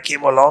 and then I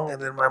came along, and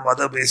then my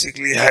mother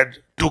basically had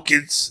 2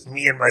 kids,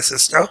 me and my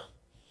sister.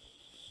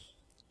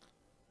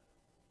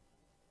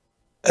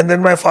 And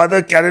then my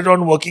father carried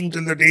on working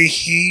till the day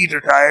he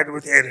retired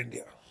with Air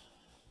India.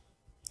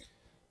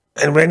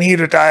 And when he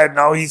retired,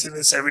 now he's in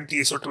his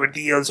 70s, so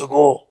 20 years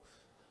ago,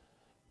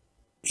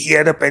 he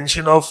had a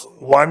pension of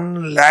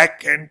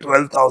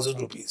 1,12,000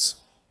 rupees.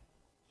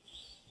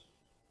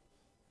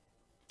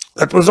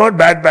 That was not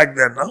bad back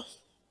then, no?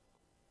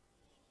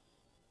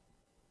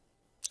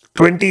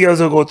 20 years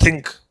ago,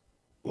 think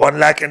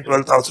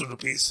 1,12,000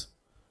 rupees.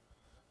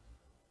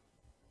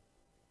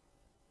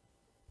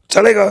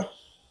 Chalega.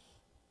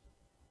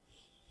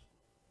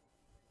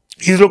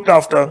 He's looked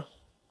after.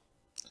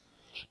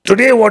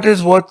 Today, what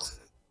is 1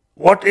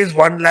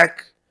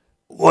 lakh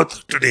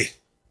worth today?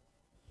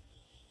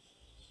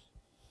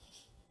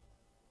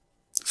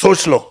 So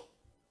slow.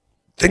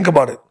 Think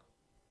about it.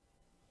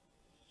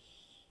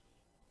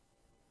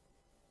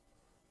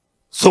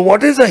 So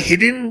what is the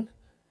hidden?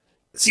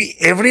 See,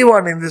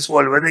 everyone in this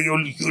world, whether you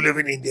live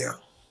in India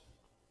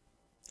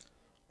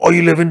or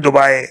you live in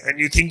Dubai and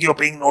you think you're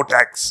paying no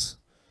tax,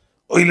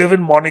 or you live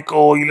in Monaco,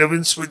 or you live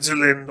in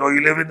Switzerland, or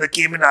you live in the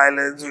Cayman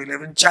Islands, or you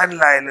live in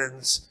Channel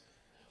Islands,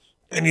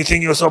 and you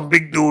think you're some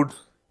big dude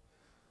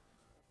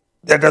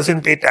that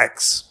doesn't pay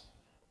tax,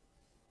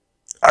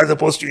 as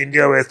opposed to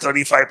India where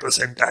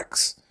 35%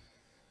 tax.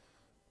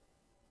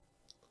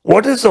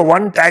 What is the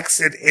one tax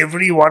that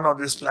everyone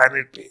on this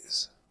planet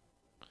pays?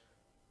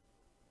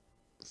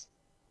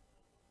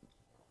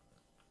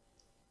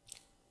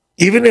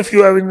 Even if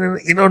you are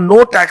in a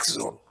no tax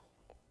zone,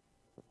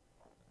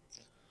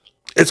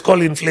 it's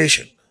called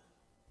inflation.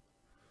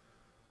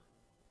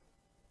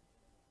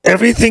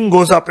 Everything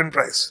goes up in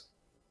price.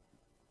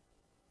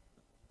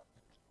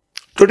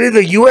 Today,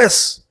 the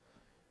US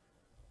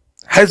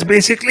has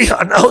basically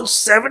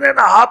announced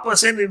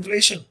 7.5%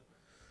 inflation.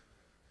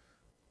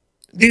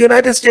 The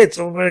United States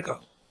of America.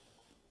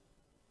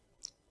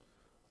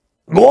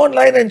 Go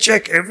online and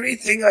check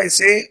everything I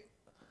say.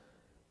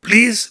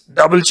 Please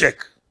double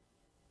check.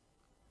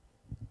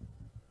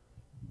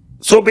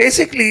 So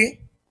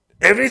basically,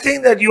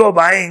 everything that you are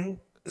buying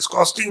is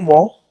costing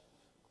more,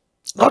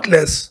 not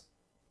less.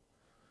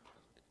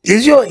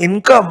 Is your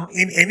income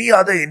in any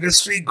other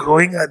industry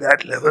growing at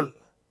that level?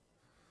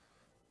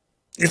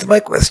 Is my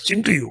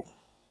question to you.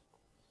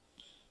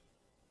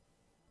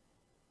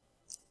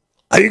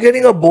 Are you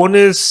getting a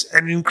bonus,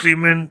 an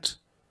increment,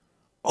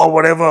 or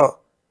whatever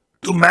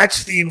to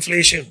match the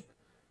inflation?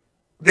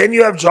 Then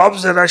you have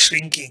jobs that are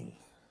shrinking.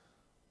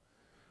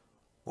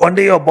 One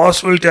day your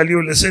boss will tell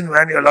you, listen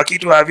man, you're lucky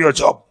to have your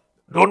job.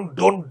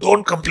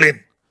 Don't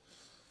complain.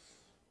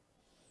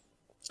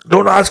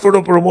 Don't ask for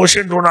a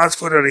promotion, don't ask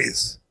for a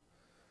raise.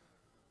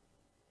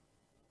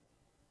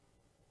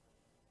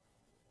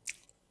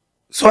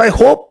 So I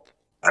hope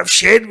I've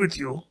shared with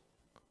you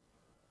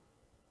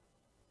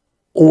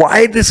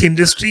why this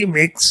industry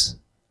makes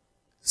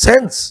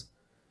sense.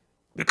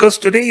 Because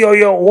today you're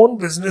your own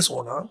business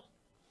owner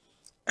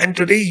and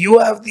today you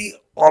have the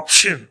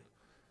option.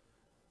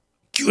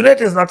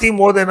 QNet is nothing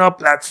more than a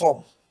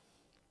platform,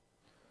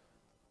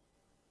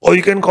 or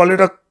you can call it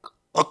a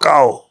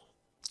cow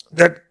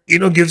that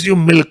gives you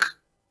milk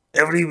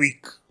every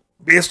week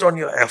based on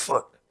your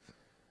effort.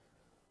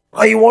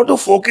 Now you want to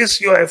focus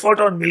your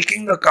effort on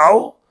milking the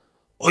cow,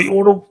 or you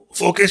want to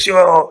focus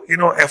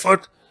your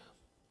effort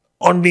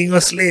on being a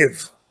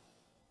slave.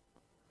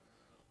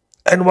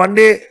 And one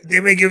day they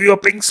may give you a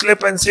pink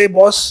slip and say,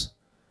 boss,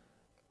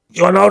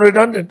 you are now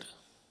redundant.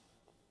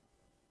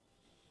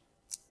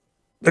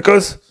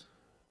 Because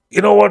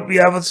you know what, we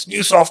have this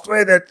new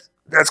software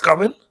that's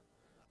coming,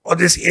 or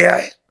this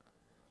AI,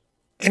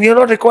 and you're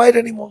not required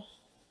anymore.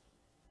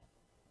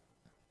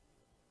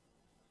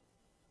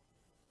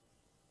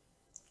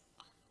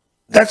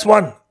 That's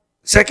one.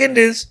 Second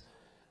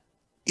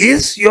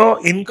is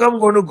your income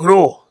going to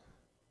grow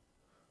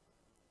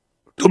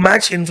to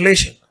match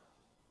inflation?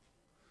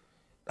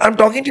 I'm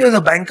talking to you as a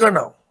banker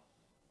now,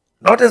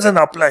 not as an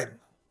upline,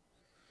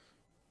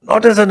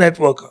 not as a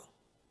networker.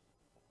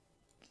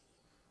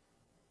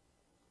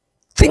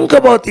 Think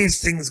about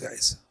these things,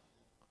 guys.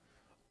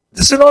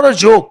 This is not a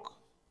joke.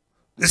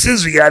 This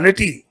is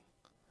reality.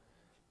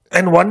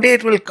 And one day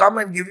it will come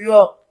and give you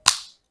a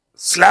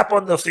slap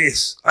on the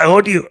face. I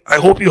hope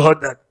you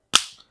heard that.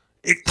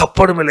 एक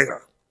थप्पड़ मिलेगा,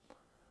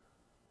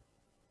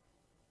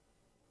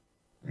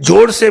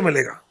 जोर से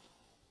मिलेगा.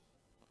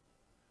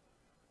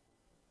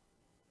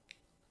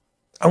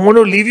 I'm going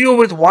to leave you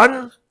with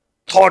one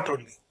thought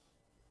only,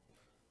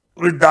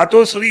 which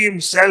Dato Sri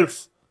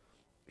himself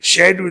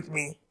shared with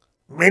me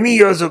many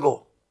years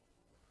ago.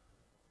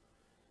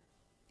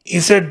 He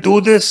said,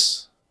 do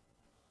this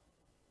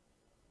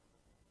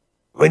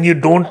when you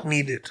don't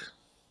need it,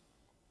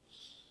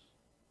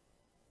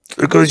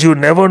 because you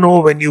never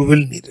know when you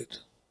will need it.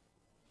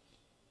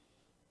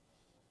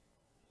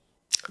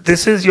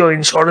 This is your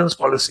insurance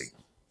policy.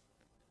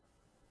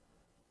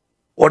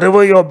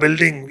 Whatever you're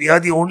building, we are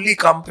the only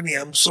company.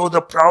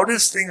 The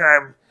proudest thing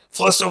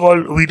first of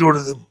all, we do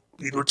rhythm,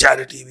 we do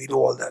charity, we do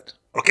all that.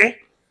 Okay?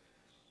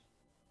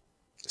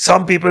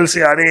 Some people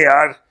say, "Arey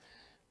yaar,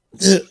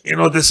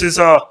 this is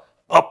a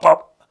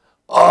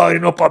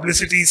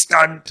publicity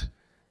stunt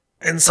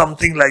and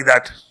something like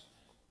that."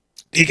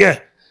 ठीक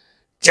है?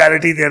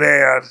 Charity दे रहे हैं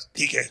यार,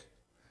 ठीक है?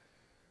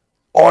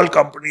 All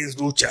companies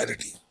do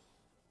charity.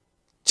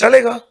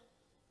 चलेगा.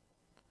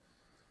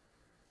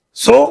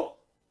 So,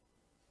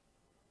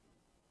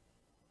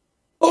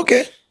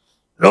 okay,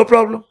 no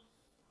problem.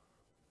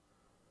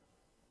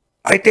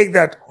 I take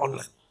that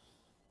online.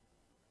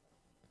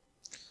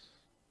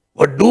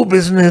 But do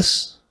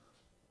business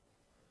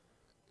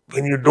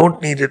when you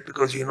don't need it,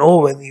 because you know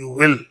when you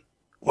will.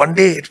 One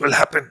day it will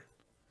happen.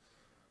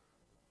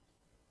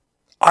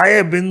 I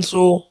have been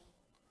through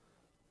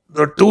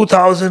the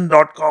 2000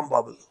 .com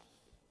bubble,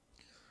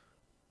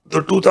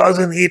 the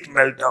 2008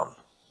 meltdown,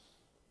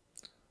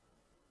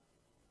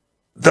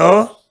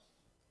 the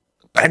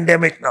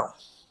pandemic now.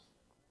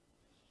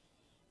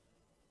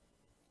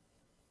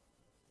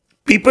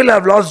 People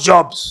have lost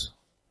jobs.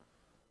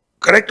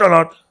 Correct or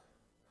not?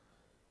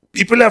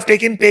 People have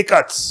taken pay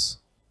cuts.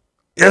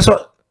 Yes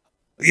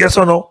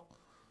or no?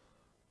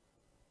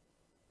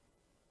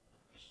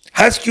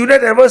 Has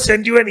QNet ever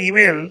sent you an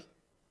email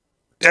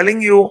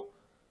telling you,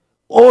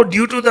 oh,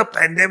 due to the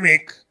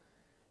pandemic,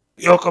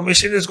 your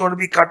commission is going to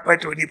be cut by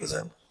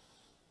 20%?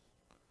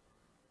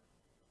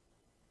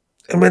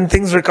 And when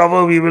things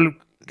recover, we will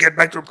get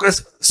back to it.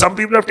 Because some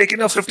people have taken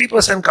a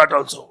 50% cut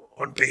also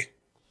on pay.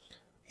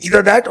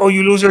 Either that or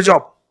you lose your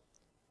job.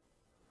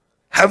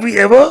 Have we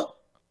ever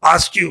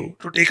asked you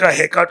to take a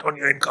haircut on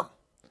your income?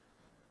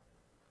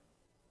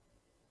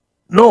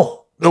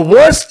 No. The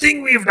worst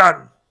thing we've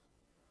done,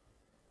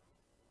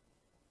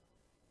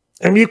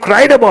 and we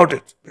cried about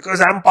it because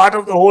I'm part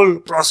of the whole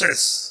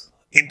process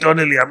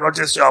internally. I'm not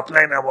just your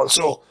upline, I'm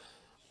also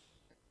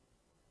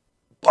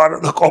part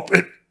of the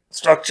corporate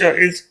structure.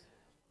 Is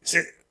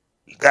say,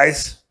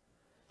 guys,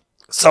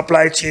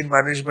 supply chain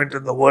management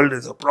in the world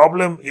is a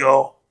problem.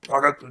 Your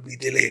product will be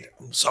delayed.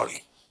 I'm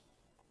sorry.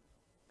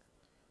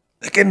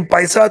 लेकिन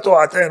पैसा तो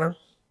आता है ना.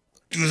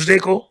 Tuesday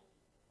को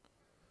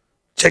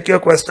check your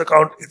Quest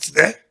account, it's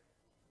there.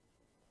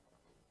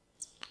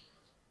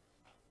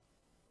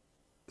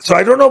 So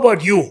I don't know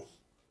about you,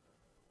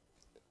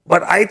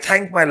 but I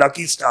thank my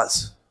lucky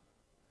stars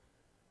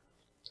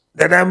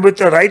that I'm with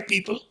the right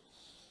people,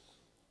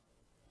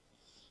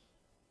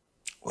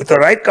 with the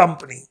right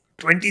company,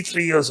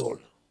 23 years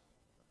old,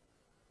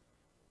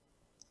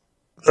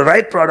 the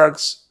right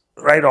products,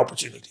 right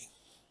opportunity.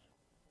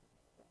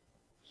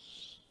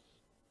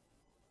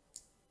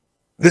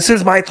 This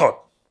is my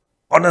thought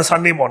on a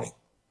Sunday morning.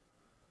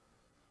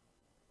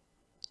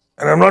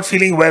 And I'm not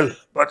feeling well,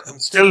 but I'm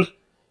still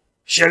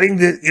sharing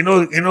this,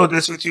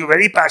 this with you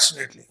very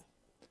passionately.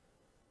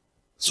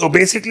 So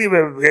basically,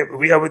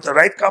 we are with the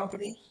right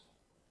company,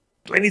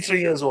 23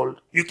 years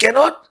old. You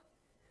cannot,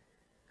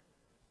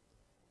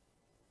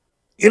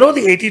 the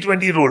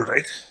 80-20 rule,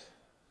 right?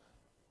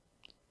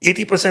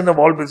 80% of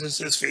all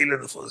businesses fail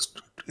in the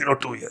first,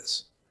 2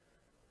 years.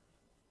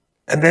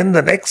 And then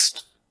the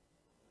next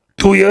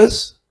 2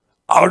 years,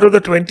 out of the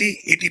 20,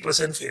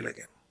 80% fail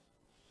again.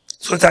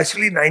 So it's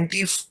actually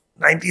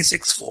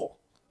 96-4.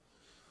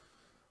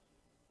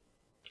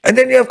 And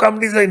then you have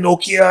companies like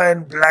Nokia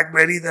and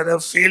BlackBerry that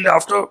have failed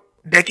after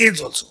decades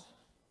also.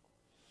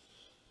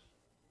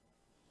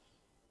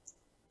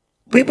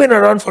 We've been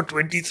around for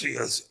 23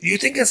 years. You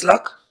think it's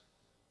luck?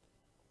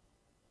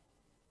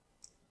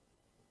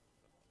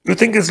 You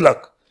think it's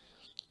luck?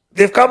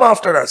 They've come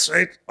after us,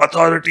 right?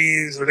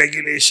 Authorities,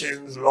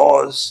 regulations,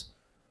 laws.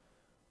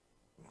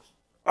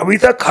 अभी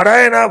तक खड़ा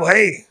है ना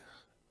भाई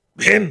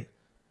बहन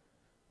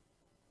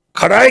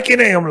खड़ा है कि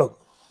नहीं हम लोग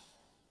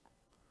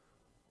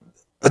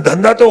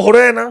धंधा तो हो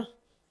रहा है ना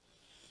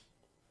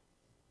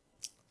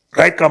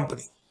right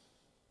company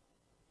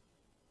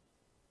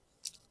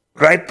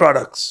right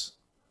products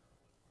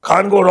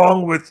can't go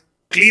wrong with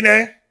clean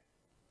air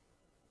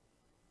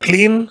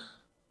clean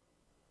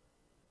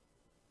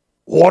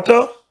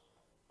water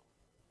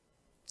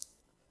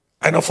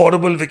and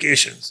affordable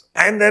vacations,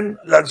 and then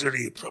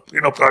luxury,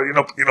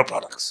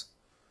 products,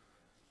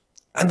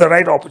 and the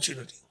right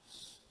opportunity.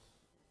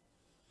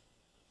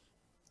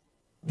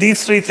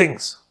 These three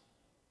things.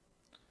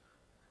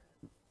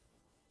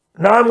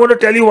 Now I'm going to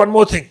tell you one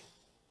more thing.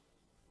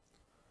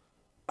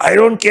 I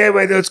don't care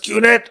whether it's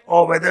QNet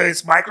or whether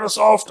it's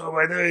Microsoft or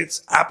whether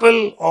it's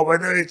Apple or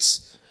whether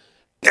it's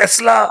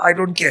Tesla. I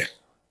don't care.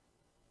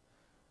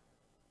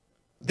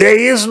 There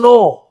is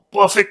no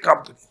perfect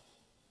company.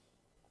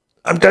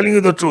 I'm telling you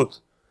the truth.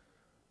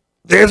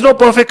 There is no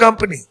perfect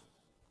company.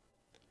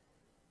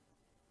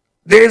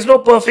 There is no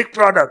perfect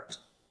product.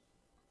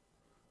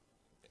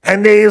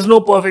 And there is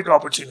no perfect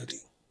opportunity.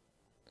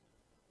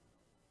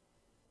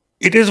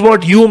 It is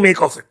what you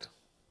make of it.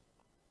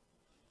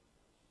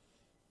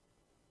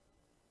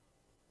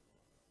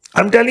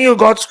 I'm telling you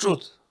God's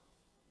truth.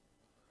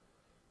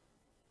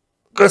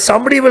 Because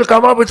somebody will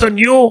come up with a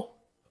new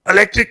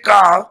electric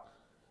car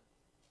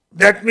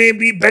that may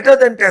be better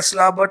than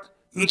Tesla, but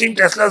you think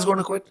Tesla is going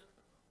to quit?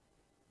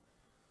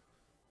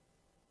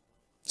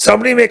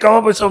 Somebody may come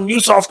up with some new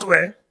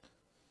software.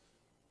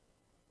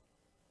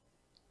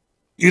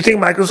 You think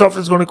Microsoft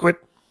is going to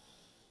quit?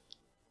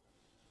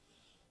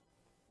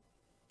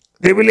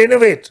 They will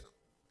innovate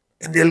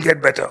and they'll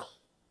get better.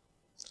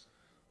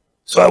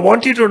 So I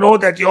want you to know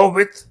that you're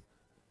with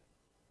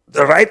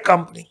the right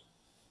company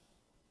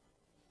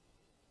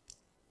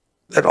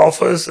that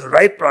offers the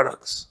right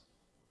products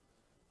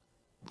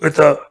with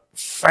a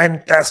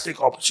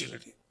fantastic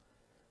opportunity.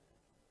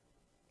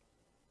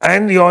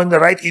 And you're in the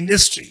right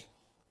industry.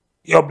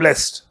 You're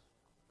blessed.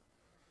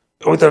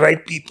 You're with the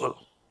right people.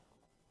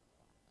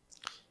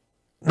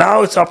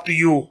 Now it's up to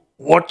you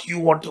what you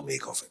want to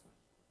make of it.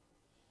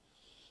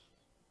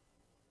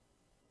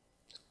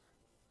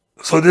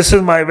 So this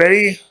is my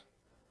very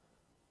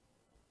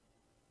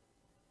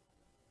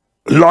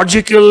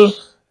logical,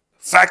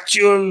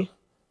 factual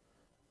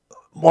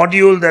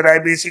module that I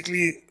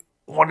basically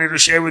wanted to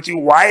share with you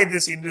why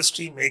this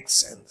industry makes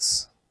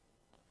sense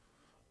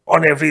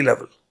on every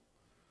level.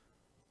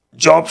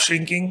 Job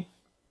shrinking,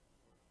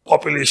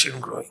 population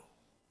growing.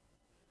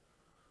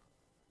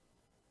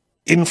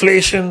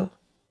 Inflation,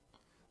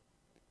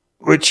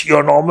 which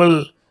your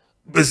normal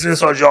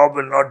business or job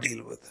will not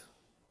deal with.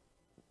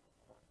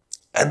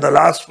 And the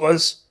last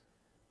was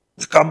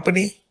the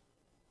company,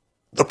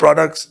 the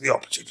products, the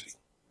opportunity.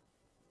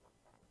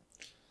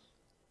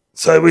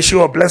 So I wish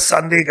you a blessed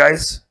Sunday,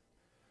 guys.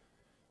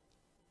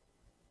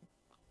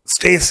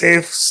 Stay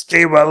safe,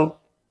 stay well,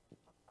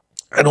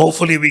 and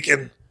hopefully we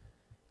can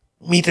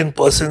meet in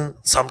person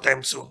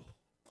sometime soon.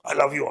 I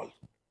love you all.